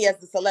look at me as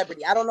the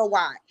celebrity. I don't know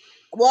why.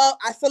 Well,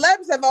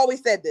 celebrities have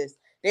always said this.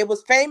 They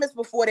was famous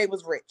before they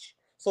was rich.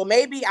 So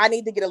maybe I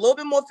need to get a little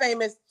bit more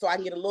famous so I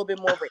can get a little bit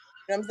more rich.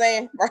 You know what I'm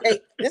saying?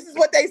 Right? This is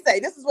what they say.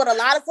 This is what a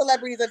lot of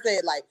celebrities have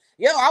said. Like,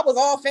 I was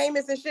all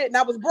famous and shit and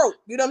I was broke.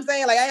 You know what I'm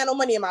saying? Like, I had no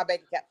money in my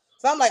bank account.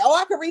 So I'm like, oh,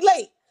 I can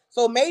relate.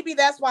 So maybe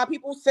that's why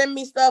people send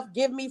me stuff,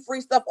 give me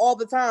free stuff all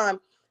the time.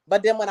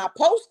 But then when I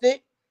post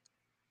it,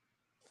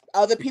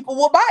 other people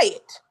will buy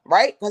it,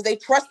 right? Because they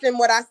trust in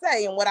what I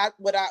say and what I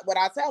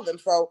tell them.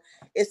 So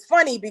it's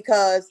funny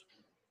because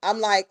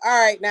I'm like,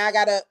 all right, now I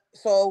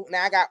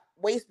got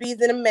waist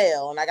beads in the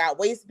mail, and I got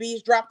waist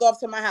beads dropped off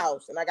to my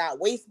house, and I got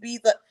waist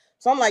beads.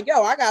 So I'm like,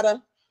 yo, I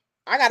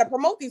gotta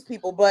promote these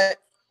people, but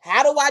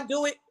how do I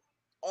do it?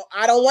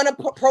 I don't want to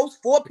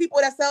post 4 people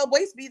that sell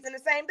waist beads in the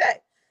same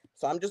day.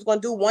 So I'm just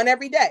gonna do one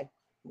every day.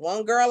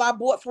 One girl I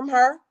bought from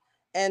her,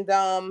 and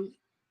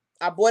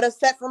I bought a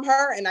set from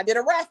her, and I did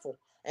a raffle.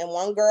 And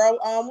one girl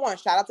won.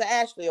 Shout out to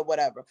Ashley or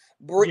whatever.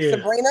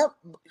 Sabrina,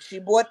 she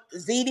bought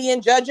ZD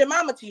and Judge and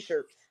Mama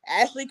t-shirt.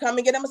 Ashley, come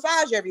and get a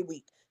massage every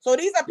week. So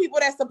these are people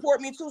that support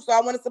me too, so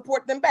I want to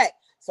support them back.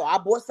 So I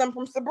bought some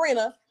from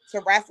Sabrina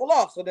to raffle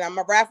off. So then I'm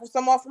gonna raffle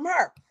some off from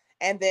her.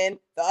 And then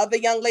the other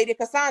young lady,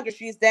 Cassandra,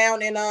 she's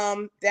down in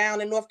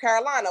North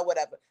Carolina or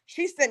whatever.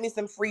 She sent me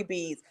some free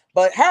beads.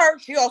 But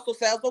she also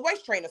sells the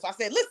waist trainer. So I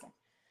said, listen,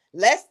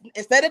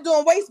 instead of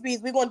doing waist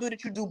beads, we're gonna do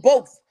that you do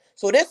both.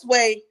 So this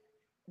way,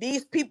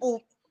 these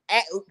people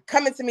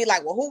coming to me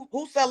like, well,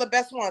 who sell the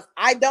best ones?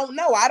 I don't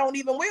know. I don't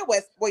even wear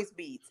waist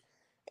beads.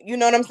 You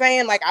know what I'm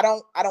saying? Like, I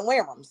don't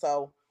wear them.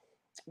 So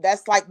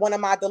that's like one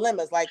of my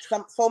dilemmas. Like,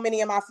 so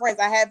many of my friends,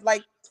 I have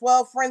like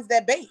 12 friends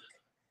that bake.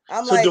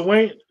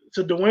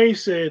 Dwayne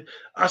said,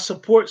 I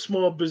support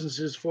small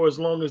businesses for as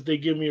long as they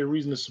give me a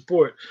reason to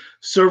support.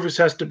 Service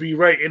has to be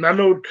right. And I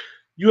know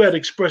you had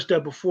expressed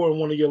that before in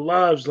one of your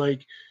lives.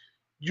 Like,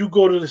 you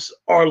go to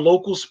our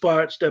local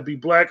spots that be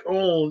Black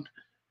owned,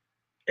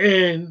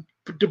 and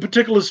the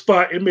particular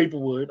spot in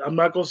Maplewood, I'm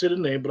not going to say the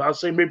name, but I'll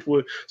say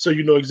Maplewood so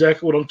you know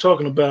exactly what I'm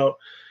talking about.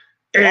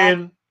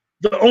 And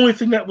the only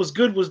thing that was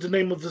good was the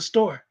name of the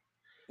store.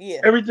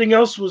 Yeah. Everything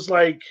else was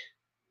like...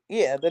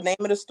 Yeah, the name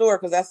of the store,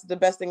 because that's the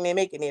best thing they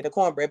make in here, the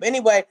cornbread. But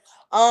anyway,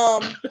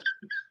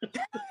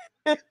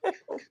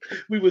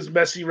 we was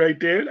messy right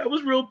there. That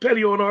was real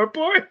petty on our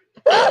part.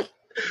 I'm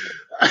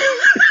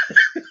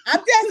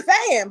just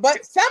saying,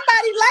 but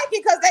somebody like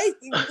it because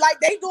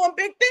they doing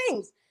big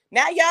things.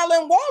 Now y'all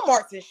in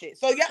Walmarts and shit.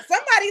 So yeah,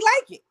 somebody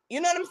like it.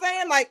 You know what I'm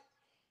saying? Like,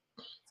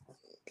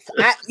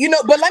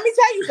 but let me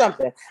tell you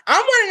something.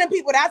 I'm one of them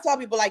people that I tell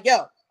people like,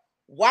 yo,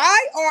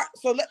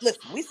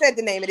 listen, we said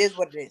the name, it is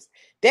what it is.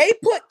 They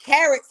put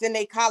carrots in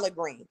their collard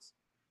greens.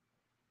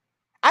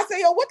 I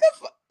say, yo, what the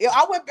fuck?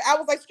 I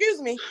was like,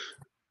 excuse me,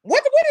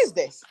 what is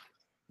this?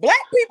 Black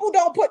people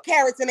don't put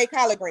carrots in their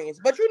collard greens.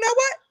 But you know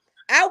what?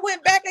 I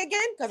went back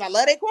again because I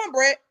love their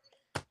cornbread.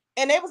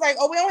 And they was like,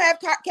 oh, we don't have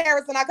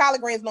carrots in our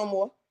collard greens no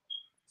more.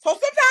 So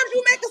sometimes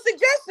you make a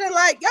suggestion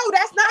like, yo,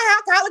 that's not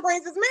how collard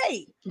greens is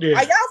made. Yeah.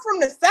 Are y'all from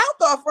the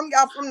South or from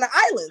the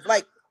islands?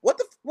 Like, what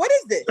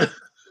is this?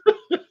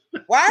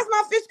 Why is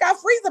my fish got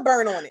freezer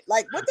burn on it?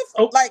 Like, what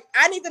the like,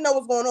 I need to know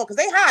what's going on because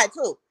they high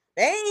too.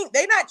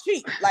 They not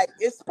cheap. Like,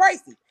 it's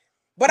pricey.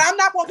 But I'm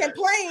not gonna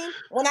complain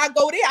when I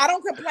go there. I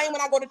don't complain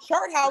when I go to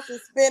Chart House and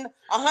spend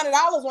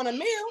 $100 on a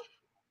meal.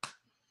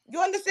 You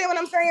understand what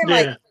I'm saying? Yeah.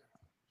 Like,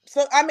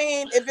 so I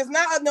mean, if it's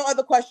not no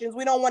other questions,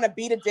 we don't want to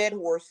beat a dead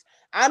horse.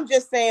 I'm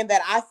just saying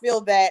that I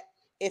feel that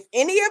if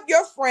any of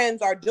your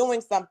friends are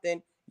doing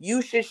something,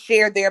 you should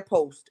share their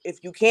post.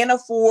 If you can't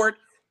afford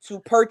to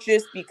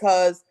purchase,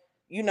 because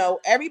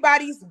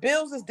everybody's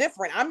bills is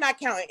different. I'm not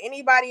counting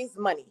anybody's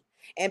money.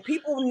 And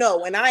people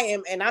know, and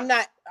I'm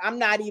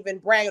not even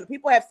bragging.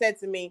 People have said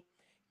to me,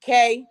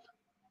 Kay,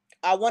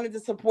 I wanted to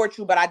support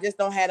you, but I just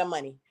don't have the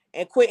money.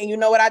 And quit. And you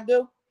know what I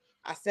do?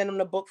 I send them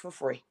the book for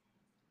free.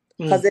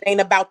 Because it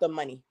ain't about the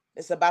money.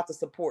 It's about the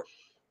support.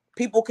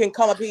 People can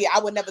come up here. I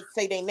would never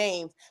say their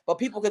names, but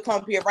people can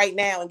come up here right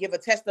now and give a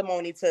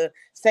testimony to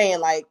saying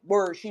like,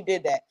 word, she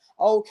did that.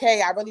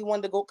 Okay, I really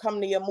wanted to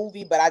come to your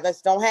movie, but I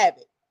just don't have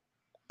it.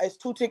 It's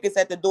 2 tickets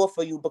at the door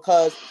for you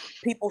because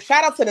people,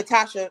 shout out to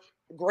Natasha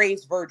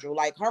Grace Virgil.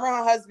 Like her and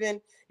her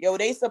husband,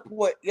 they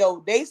support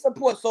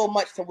so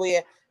much to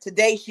where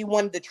today she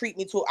wanted to treat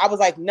me to. I was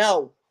like,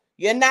 no,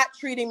 you're not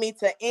treating me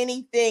to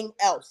anything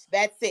else.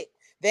 That's it.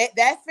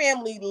 That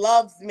family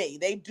loves me.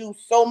 They do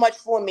so much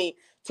for me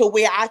to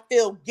where I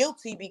feel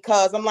guilty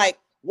because I'm like,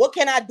 what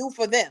can I do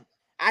for them?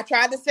 I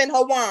tried to send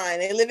her wine.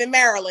 They live in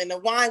Maryland. The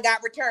wine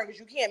got returned because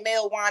you can't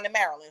mail wine to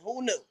Maryland.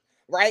 Who knew?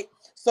 Right?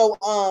 So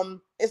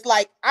it's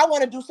like I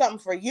want to do something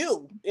for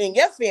you and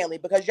your family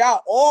because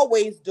y'all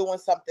always doing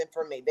something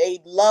for me.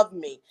 They love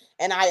me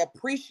and I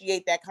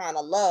appreciate that kind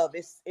of love.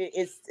 It's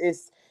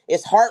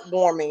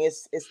heartwarming.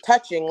 It's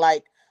touching.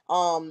 Like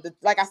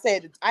like I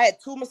said, I had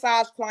 2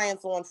 massage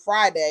clients on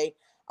Friday.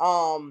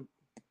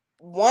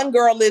 One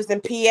girl lives in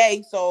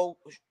PA, so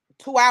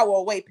 2-hour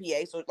away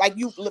PA. So like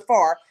you live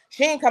far.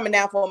 She ain't coming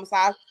down for a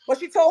massage, but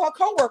she told her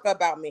coworker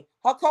about me.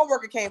 Her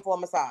coworker came for a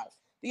massage.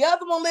 The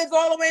other one lives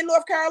all the way in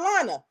North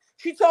Carolina.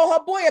 She told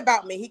her boy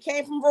about me. He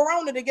came from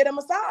Verona to get a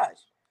massage.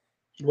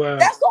 Wow.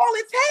 That's all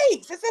it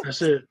takes.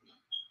 That's it.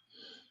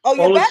 Oh,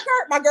 your back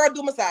hurt? My girl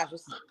do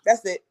massages.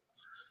 That's it.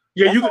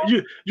 Yeah,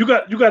 you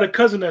got a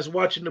cousin that's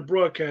watching the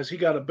broadcast. He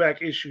got a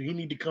back issue. He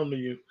need to come to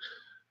you.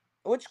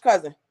 Which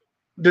cousin?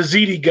 The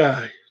ZD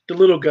guy, the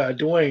little guy,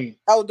 Dwayne.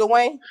 Oh,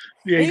 Dwayne.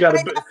 Yeah, he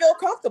might not feel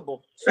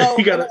comfortable. So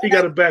he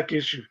got a back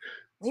issue.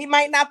 He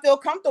might not feel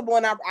comfortable,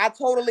 and I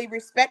totally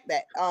respect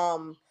that.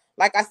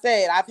 Like I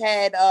said, I've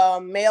had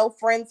male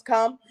friends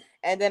come,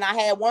 and then I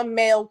had one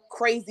male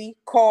crazy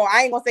call.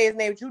 I ain't gonna say his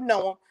name, but you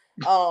know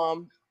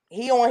him.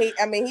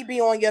 He be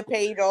on your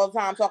page all the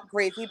time talking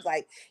crazy. He was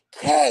like,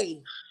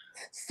 Kay,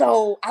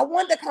 so I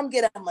wanted to come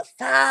get a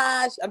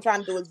massage. I'm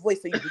trying to do his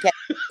voice so you can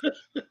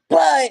catch.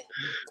 But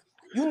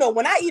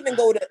when I even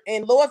go to,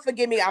 and Lord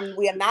forgive me,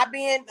 we are not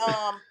being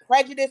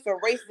prejudiced or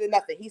racist or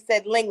nothing. He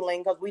said Ling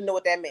Ling because we know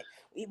what that meant.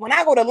 When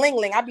I go to Ling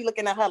Ling, I be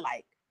looking at her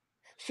like,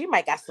 she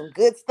might got some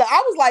good stuff.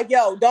 I was like,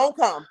 yo, don't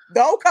come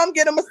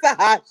get a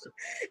massage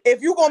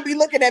if you're gonna be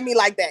looking at me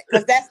like that,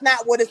 because that's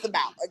not what it's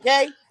about.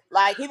 Okay.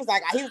 Like he was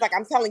like,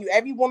 I'm telling you,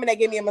 every woman that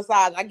give me a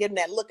massage, I give them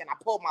that look and I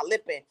pull my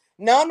lip in.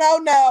 No.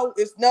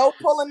 It's no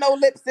pulling no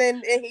lips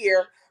in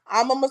here.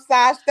 I'm a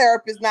massage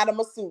therapist, not a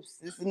masseuse.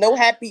 This is no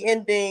happy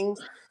endings.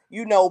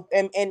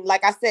 And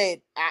like I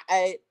said,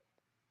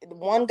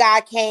 one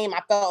guy came,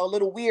 I felt a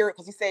little weird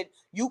because he said,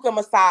 you can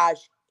massage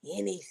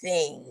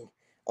anything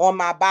on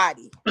my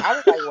body. I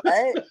was like,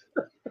 what?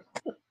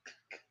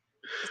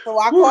 So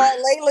I called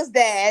Layla's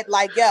dad,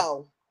 like,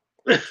 yo,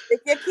 stick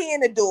your key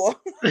in the door.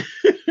 Need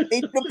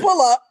you to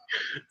pull up,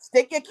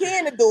 stick your key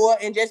in the door,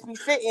 and just be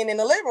sitting in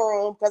the living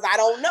room because I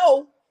don't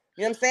know.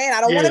 You know what I'm saying?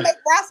 I don't want to make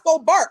Roscoe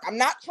bark. I'm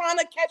not trying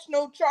to catch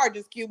no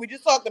charges, Q. We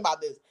just talked about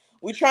this.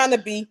 We're trying to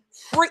be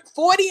free,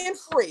 40 and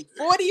free.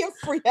 40 and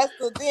free. That's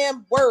the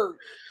damn word.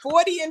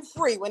 40 and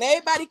free. When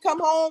everybody come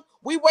home,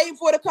 we waiting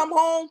for it to come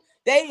home.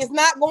 They is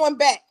not going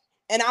back.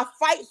 And I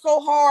fight so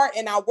hard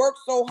and I work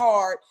so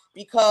hard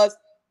because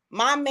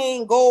my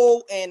main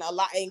goal, and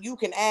you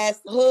can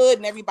ask Hood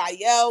and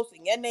everybody else,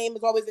 and your name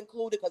is always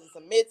included because it's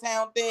a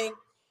Midtown thing.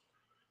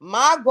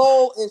 My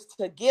goal is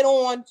to get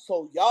on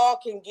so y'all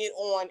can get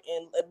on,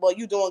 and well,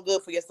 you're doing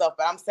good for yourself,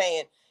 but I'm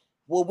saying,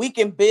 well, we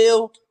can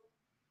build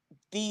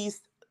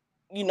these,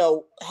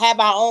 have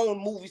our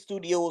own movie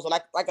studios, or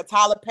like a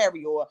Tyler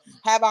Perry, or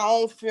have our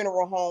own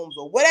funeral homes,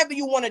 or whatever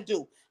you want to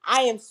do.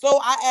 I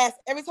ask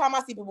every time I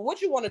see people,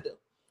 what you want to do?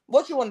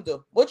 What you want to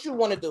do? What you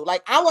want to do?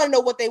 Like, I want to know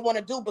what they want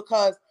to do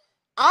because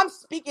I'm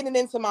speaking it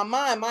into my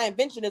mind. My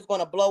invention is going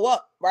to blow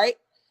up, right?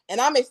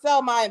 And I may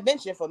sell my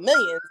invention for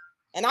millions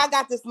and I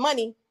got this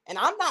money and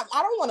I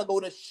don't want to go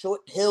to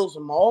Short Hills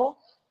Mall.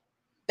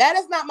 That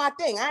is not my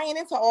thing. I ain't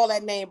into all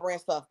that name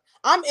brand stuff.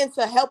 I'm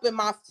into helping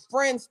my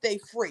friends stay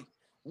free.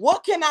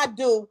 What can I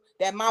do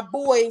that my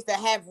boys that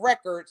have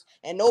records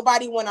and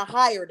nobody want to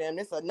hire them?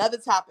 This is another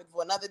topic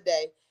for another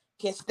day.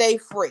 Can stay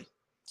free.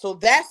 So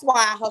that's why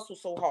I hustle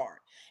so hard.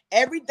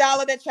 Every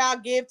dollar that y'all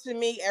give to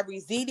me,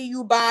 every ZD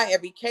you buy,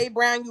 every K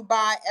Brown you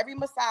buy, every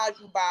massage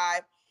you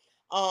buy,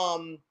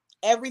 um,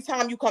 every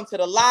time you come to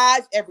the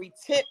live, every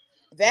tip,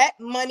 that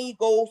money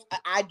goes.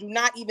 I do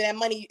not even that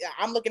money.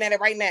 I'm looking at it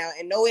right now,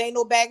 and no, it ain't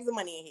no bags of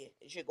money in here.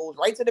 It shit goes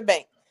right to the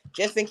bank,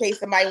 just in case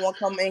somebody want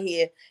to come in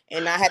here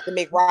and I have to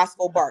make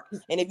Roscoe bark.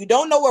 And if you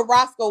don't know what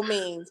Roscoe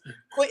means,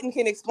 Quentin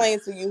can explain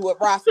to you what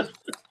Roscoe.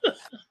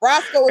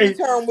 Roscoe is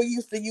a term we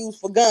used to use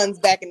for guns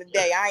back in the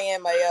day. I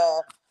am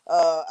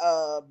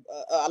a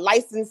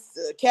licensed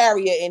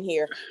carrier in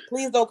here.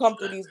 Please don't come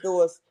through these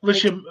doors.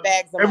 Listen,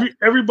 Bags of money.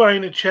 everybody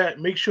in the chat,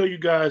 make sure you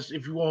guys,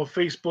 if you on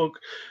Facebook,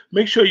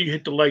 make sure you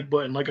hit the like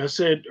button. Like I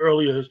said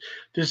earlier,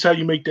 this is how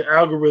you make the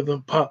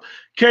algorithm pop.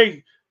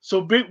 Okay, so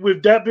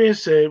with that being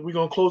said, we're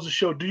gonna close the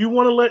show. Do you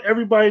want to let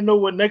everybody know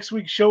what next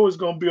week's show is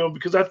gonna be on?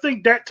 Because I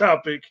think that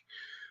topic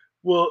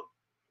will,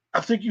 I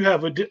think you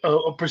have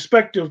a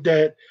perspective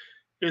that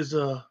is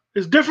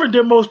different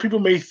than most people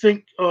may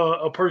think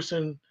a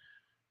person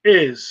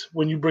is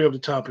when you bring up the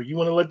topic. You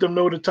want to let them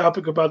know the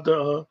topic about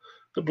the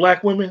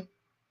black women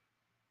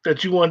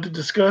that you wanted to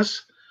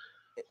discuss?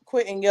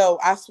 Quitting, yo,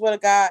 I swear to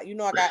God, you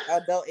know I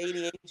got adult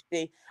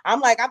ADHD. I'm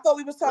like, I thought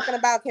we was talking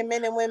about can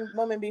men and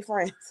women be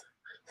friends.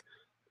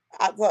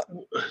 I thought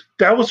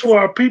that was for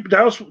our people.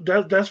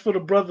 That's for the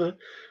brother.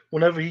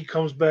 Whenever he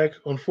comes back,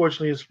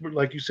 unfortunately, it's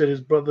like you said, his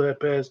brother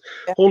had passed.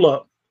 Hold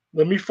up,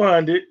 let me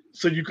find it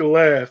so you can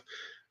laugh.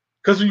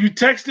 Because when you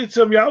texted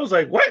to me, I was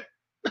like, "What?"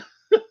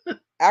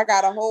 I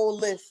got a whole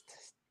list.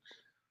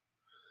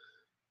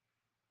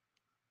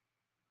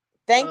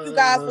 Thank you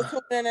guys for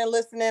tuning in and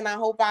listening. I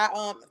hope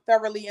I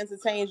thoroughly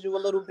entertained you a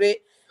little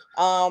bit.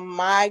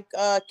 My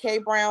K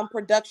Brown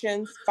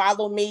Productions.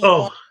 Follow me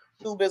on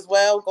YouTube as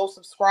well. Go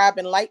subscribe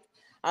and like.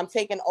 I'm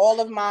taking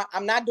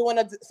I'm not doing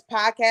a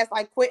podcast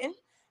like Quitting.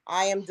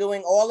 I am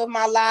doing all of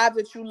my lives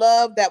that you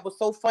love that was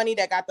so funny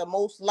that got the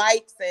most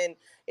likes, and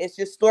it's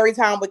just story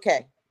time with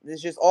K.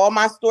 It's just all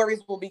my stories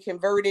will be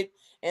converted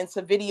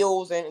into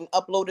videos and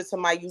uploaded to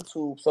my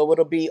YouTube. So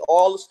it'll be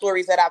all the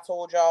stories that I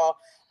told y'all.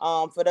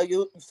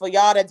 For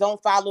y'all that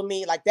don't follow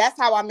me, like that's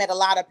how I met a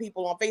lot of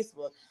people on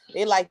Facebook.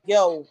 They like,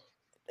 yo,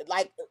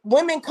 like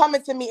women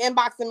coming to me,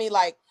 inboxing me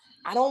like,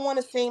 I don't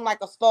want to seem like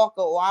a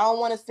stalker or I don't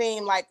want to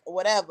seem like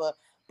whatever.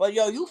 But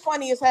yo, you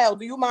funny as hell.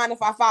 Do you mind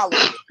if I follow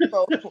you?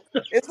 So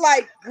it's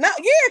like, no,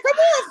 yeah, come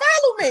on,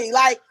 follow me.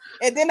 Like,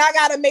 and then I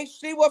gotta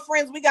see what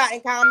friends we got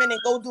in common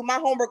and go do my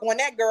homework on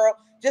that girl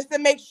just to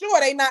make sure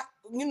they not,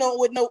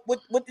 with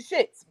the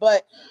shits.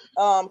 But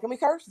can we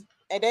curse?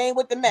 And they ain't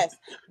with the mess.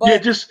 But yeah,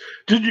 just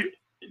did you.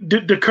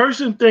 The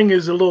cursing thing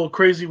is a little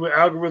crazy with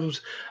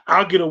algorithms.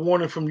 I'll get a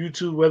warning from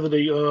YouTube whether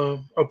they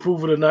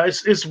approve it or not.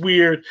 It's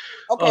weird.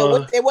 Okay,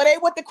 what they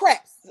with the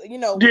craps,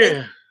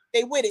 Yeah.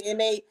 They with it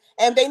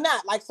and they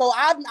not like. So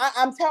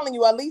I'm telling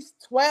you, at least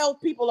 12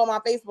 people on my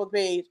Facebook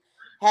page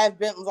have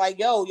been like,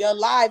 yo, your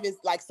live is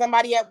like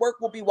somebody at work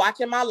will be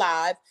watching my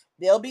live.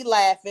 They'll be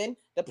laughing.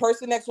 The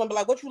person next one be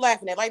like, what you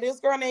laughing at? Like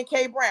this girl named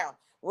K Brown.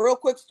 Real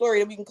quick story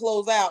that we can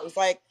close out. It's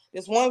like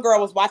this one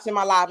girl was watching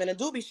my live in a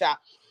doobie shop,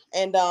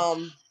 and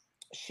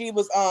she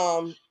was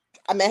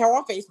I met her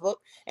on Facebook,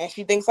 and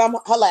she thinks I'm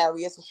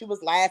hilarious, and she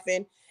was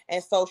laughing.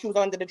 And so she was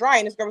under the dryer,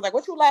 and this girl was like,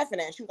 what you laughing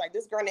at? And she was like,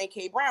 this girl named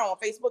K Brown on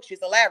Facebook. She's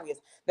hilarious.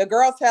 The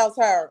girl tells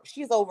her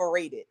she's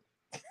overrated.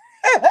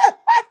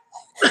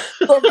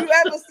 So if you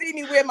ever see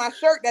me wear my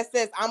shirt that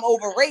says I'm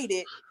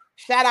overrated,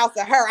 shout out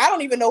to her. I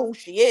don't even know who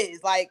she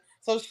is. Like,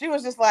 so she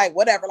was just like,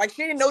 whatever. Like,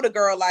 she didn't know the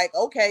girl. Like,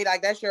 okay,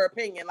 like, that's your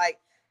opinion. Like,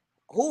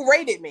 who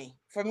rated me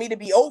for me to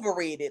be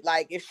overrated?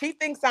 Like, if she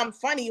thinks I'm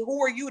funny,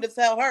 who are you to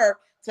tell her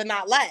to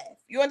not laugh?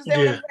 You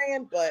understand what I'm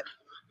saying? But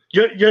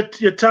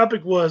your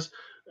topic was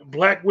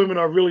black women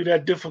are really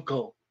that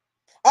difficult.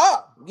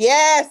 Oh,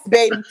 yes,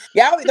 baby.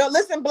 Y'all don't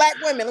listen, black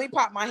women. Let me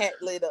pop my hat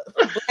lid up.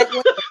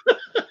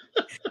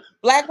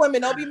 Black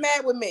women, don't be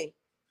mad with me.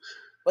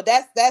 But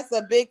that's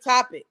a big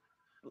topic.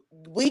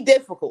 We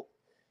difficult.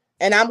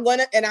 And I'm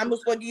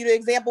just gonna give you the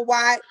example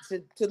why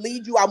to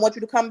lead you. I want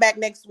you to come back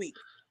next week.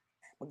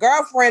 My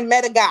girlfriend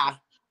met a guy.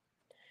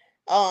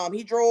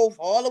 He drove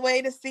all the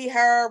way to see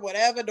her,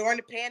 whatever, during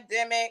the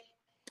pandemic.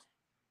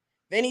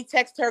 Then he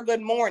texted her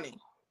good morning.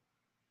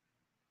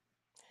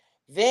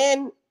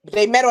 Then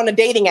they met on a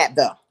dating app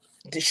though.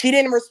 She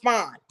didn't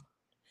respond.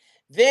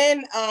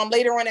 Then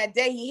later on that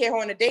day, he hit her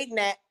on a dating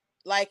app,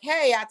 like,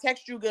 hey, I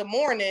text you good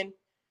morning.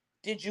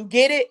 Did you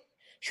get it?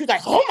 She was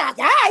like, oh my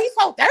God, he's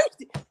so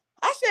thirsty.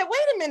 I said,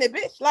 wait a minute,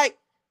 bitch. Like,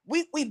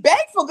 we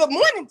begged for good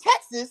morning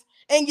Texas,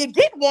 and you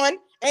get one,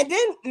 And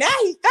then now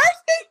he's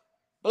thirsty.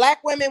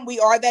 Black women, we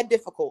are that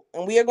difficult,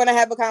 and we are going to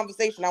have a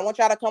conversation. I want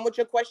y'all to come with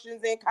your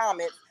questions and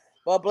comments.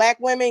 But Black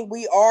women,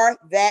 we are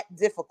that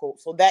difficult.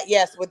 So that,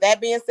 yes, with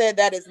that being said,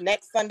 that is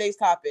next Sunday's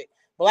topic.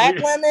 Black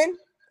women,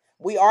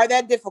 we are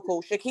that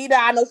difficult. Shakita,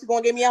 I know she's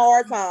going to give me a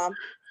hard time.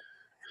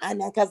 I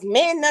know, because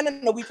men,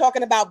 no, we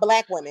talking about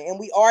Black women, and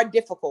we are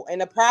difficult. And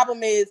the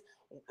problem is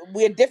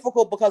we're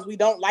difficult because we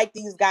don't like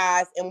these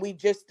guys, and we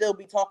just still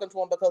be talking to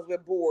them because we're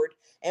bored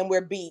and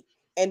we're beat.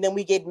 And then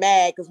we get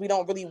mad because we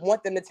don't really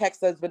want them to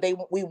text us, but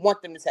we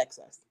want them to text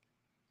us.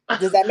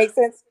 Does that make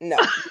sense? No.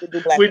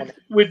 Do Black women.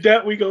 With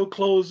that, we go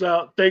close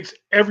out. Thanks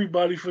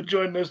everybody for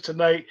joining us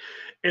tonight,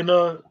 and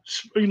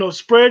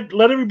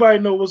let everybody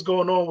know what's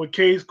going on with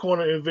K's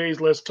Corner Invades.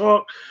 Let's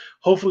talk.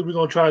 Hopefully, we're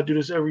gonna try to do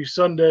this every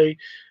Sunday.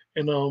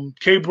 And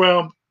K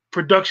Brown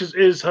Productions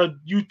is her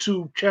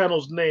YouTube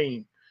channel's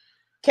name.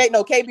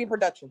 KB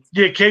Productions.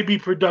 Yeah, KB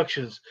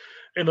Productions,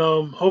 and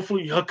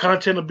hopefully her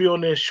content will be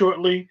on there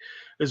shortly,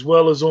 as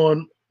well as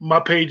on my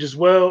page as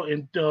well.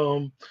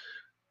 And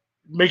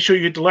make sure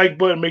you hit the like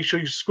button. Make sure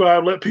you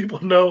subscribe. Let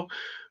people know,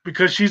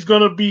 because she's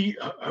gonna be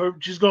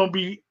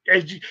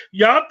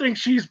y'all think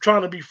she's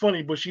trying to be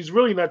funny, but she's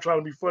really not trying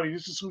to be funny.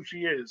 This is who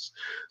she is.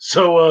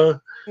 So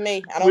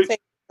me, I don't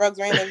take drugs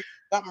or anything.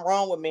 Something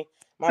wrong with me.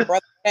 My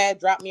brother dad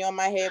dropped me on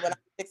my head when I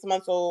was 6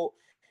 months old,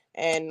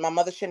 and my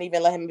mother shouldn't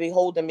even let him be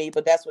holding me.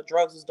 But that's what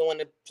drugs was doing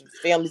to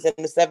families in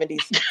the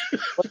 70s.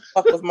 What the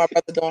fuck was my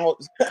brother doing?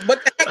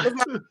 What the heck was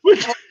my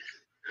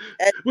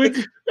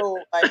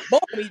like boom,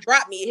 he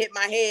dropped me, it hit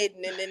my head,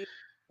 and then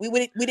we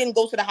didn't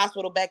go to the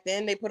hospital back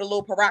then. They put a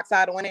little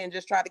peroxide on it and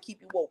just tried to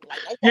keep you woke.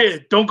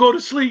 Like, don't go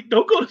to sleep.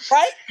 Don't go to sleep.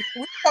 Right?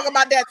 We talk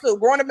about that too.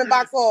 Growing up in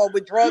Boxhall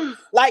with drugs.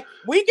 Like,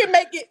 we can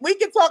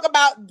talk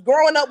about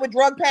growing up with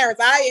drug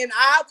parents.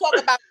 I'll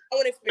talk about my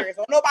own experience.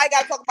 So nobody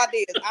gotta talk about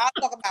theirs. I'll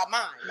talk about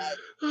mine.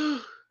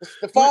 Like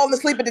the falling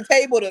asleep at the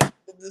table,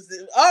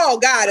 oh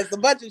God, it's a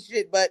bunch of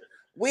shit. But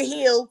we're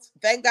healed.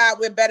 Thank God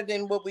we're better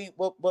than what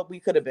we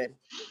could have been.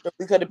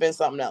 We could have been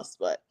something else.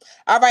 But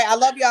all right, I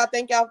love y'all.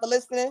 Thank y'all for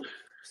listening.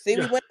 See,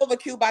 we went over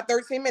Q by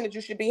 13 minutes. You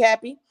should be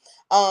happy.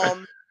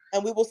 And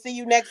we will see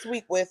you next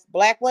week with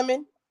Black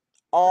Women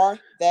Are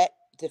That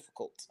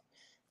Difficult.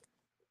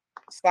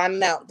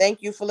 Signing out.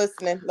 Thank you for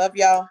listening. Love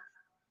y'all.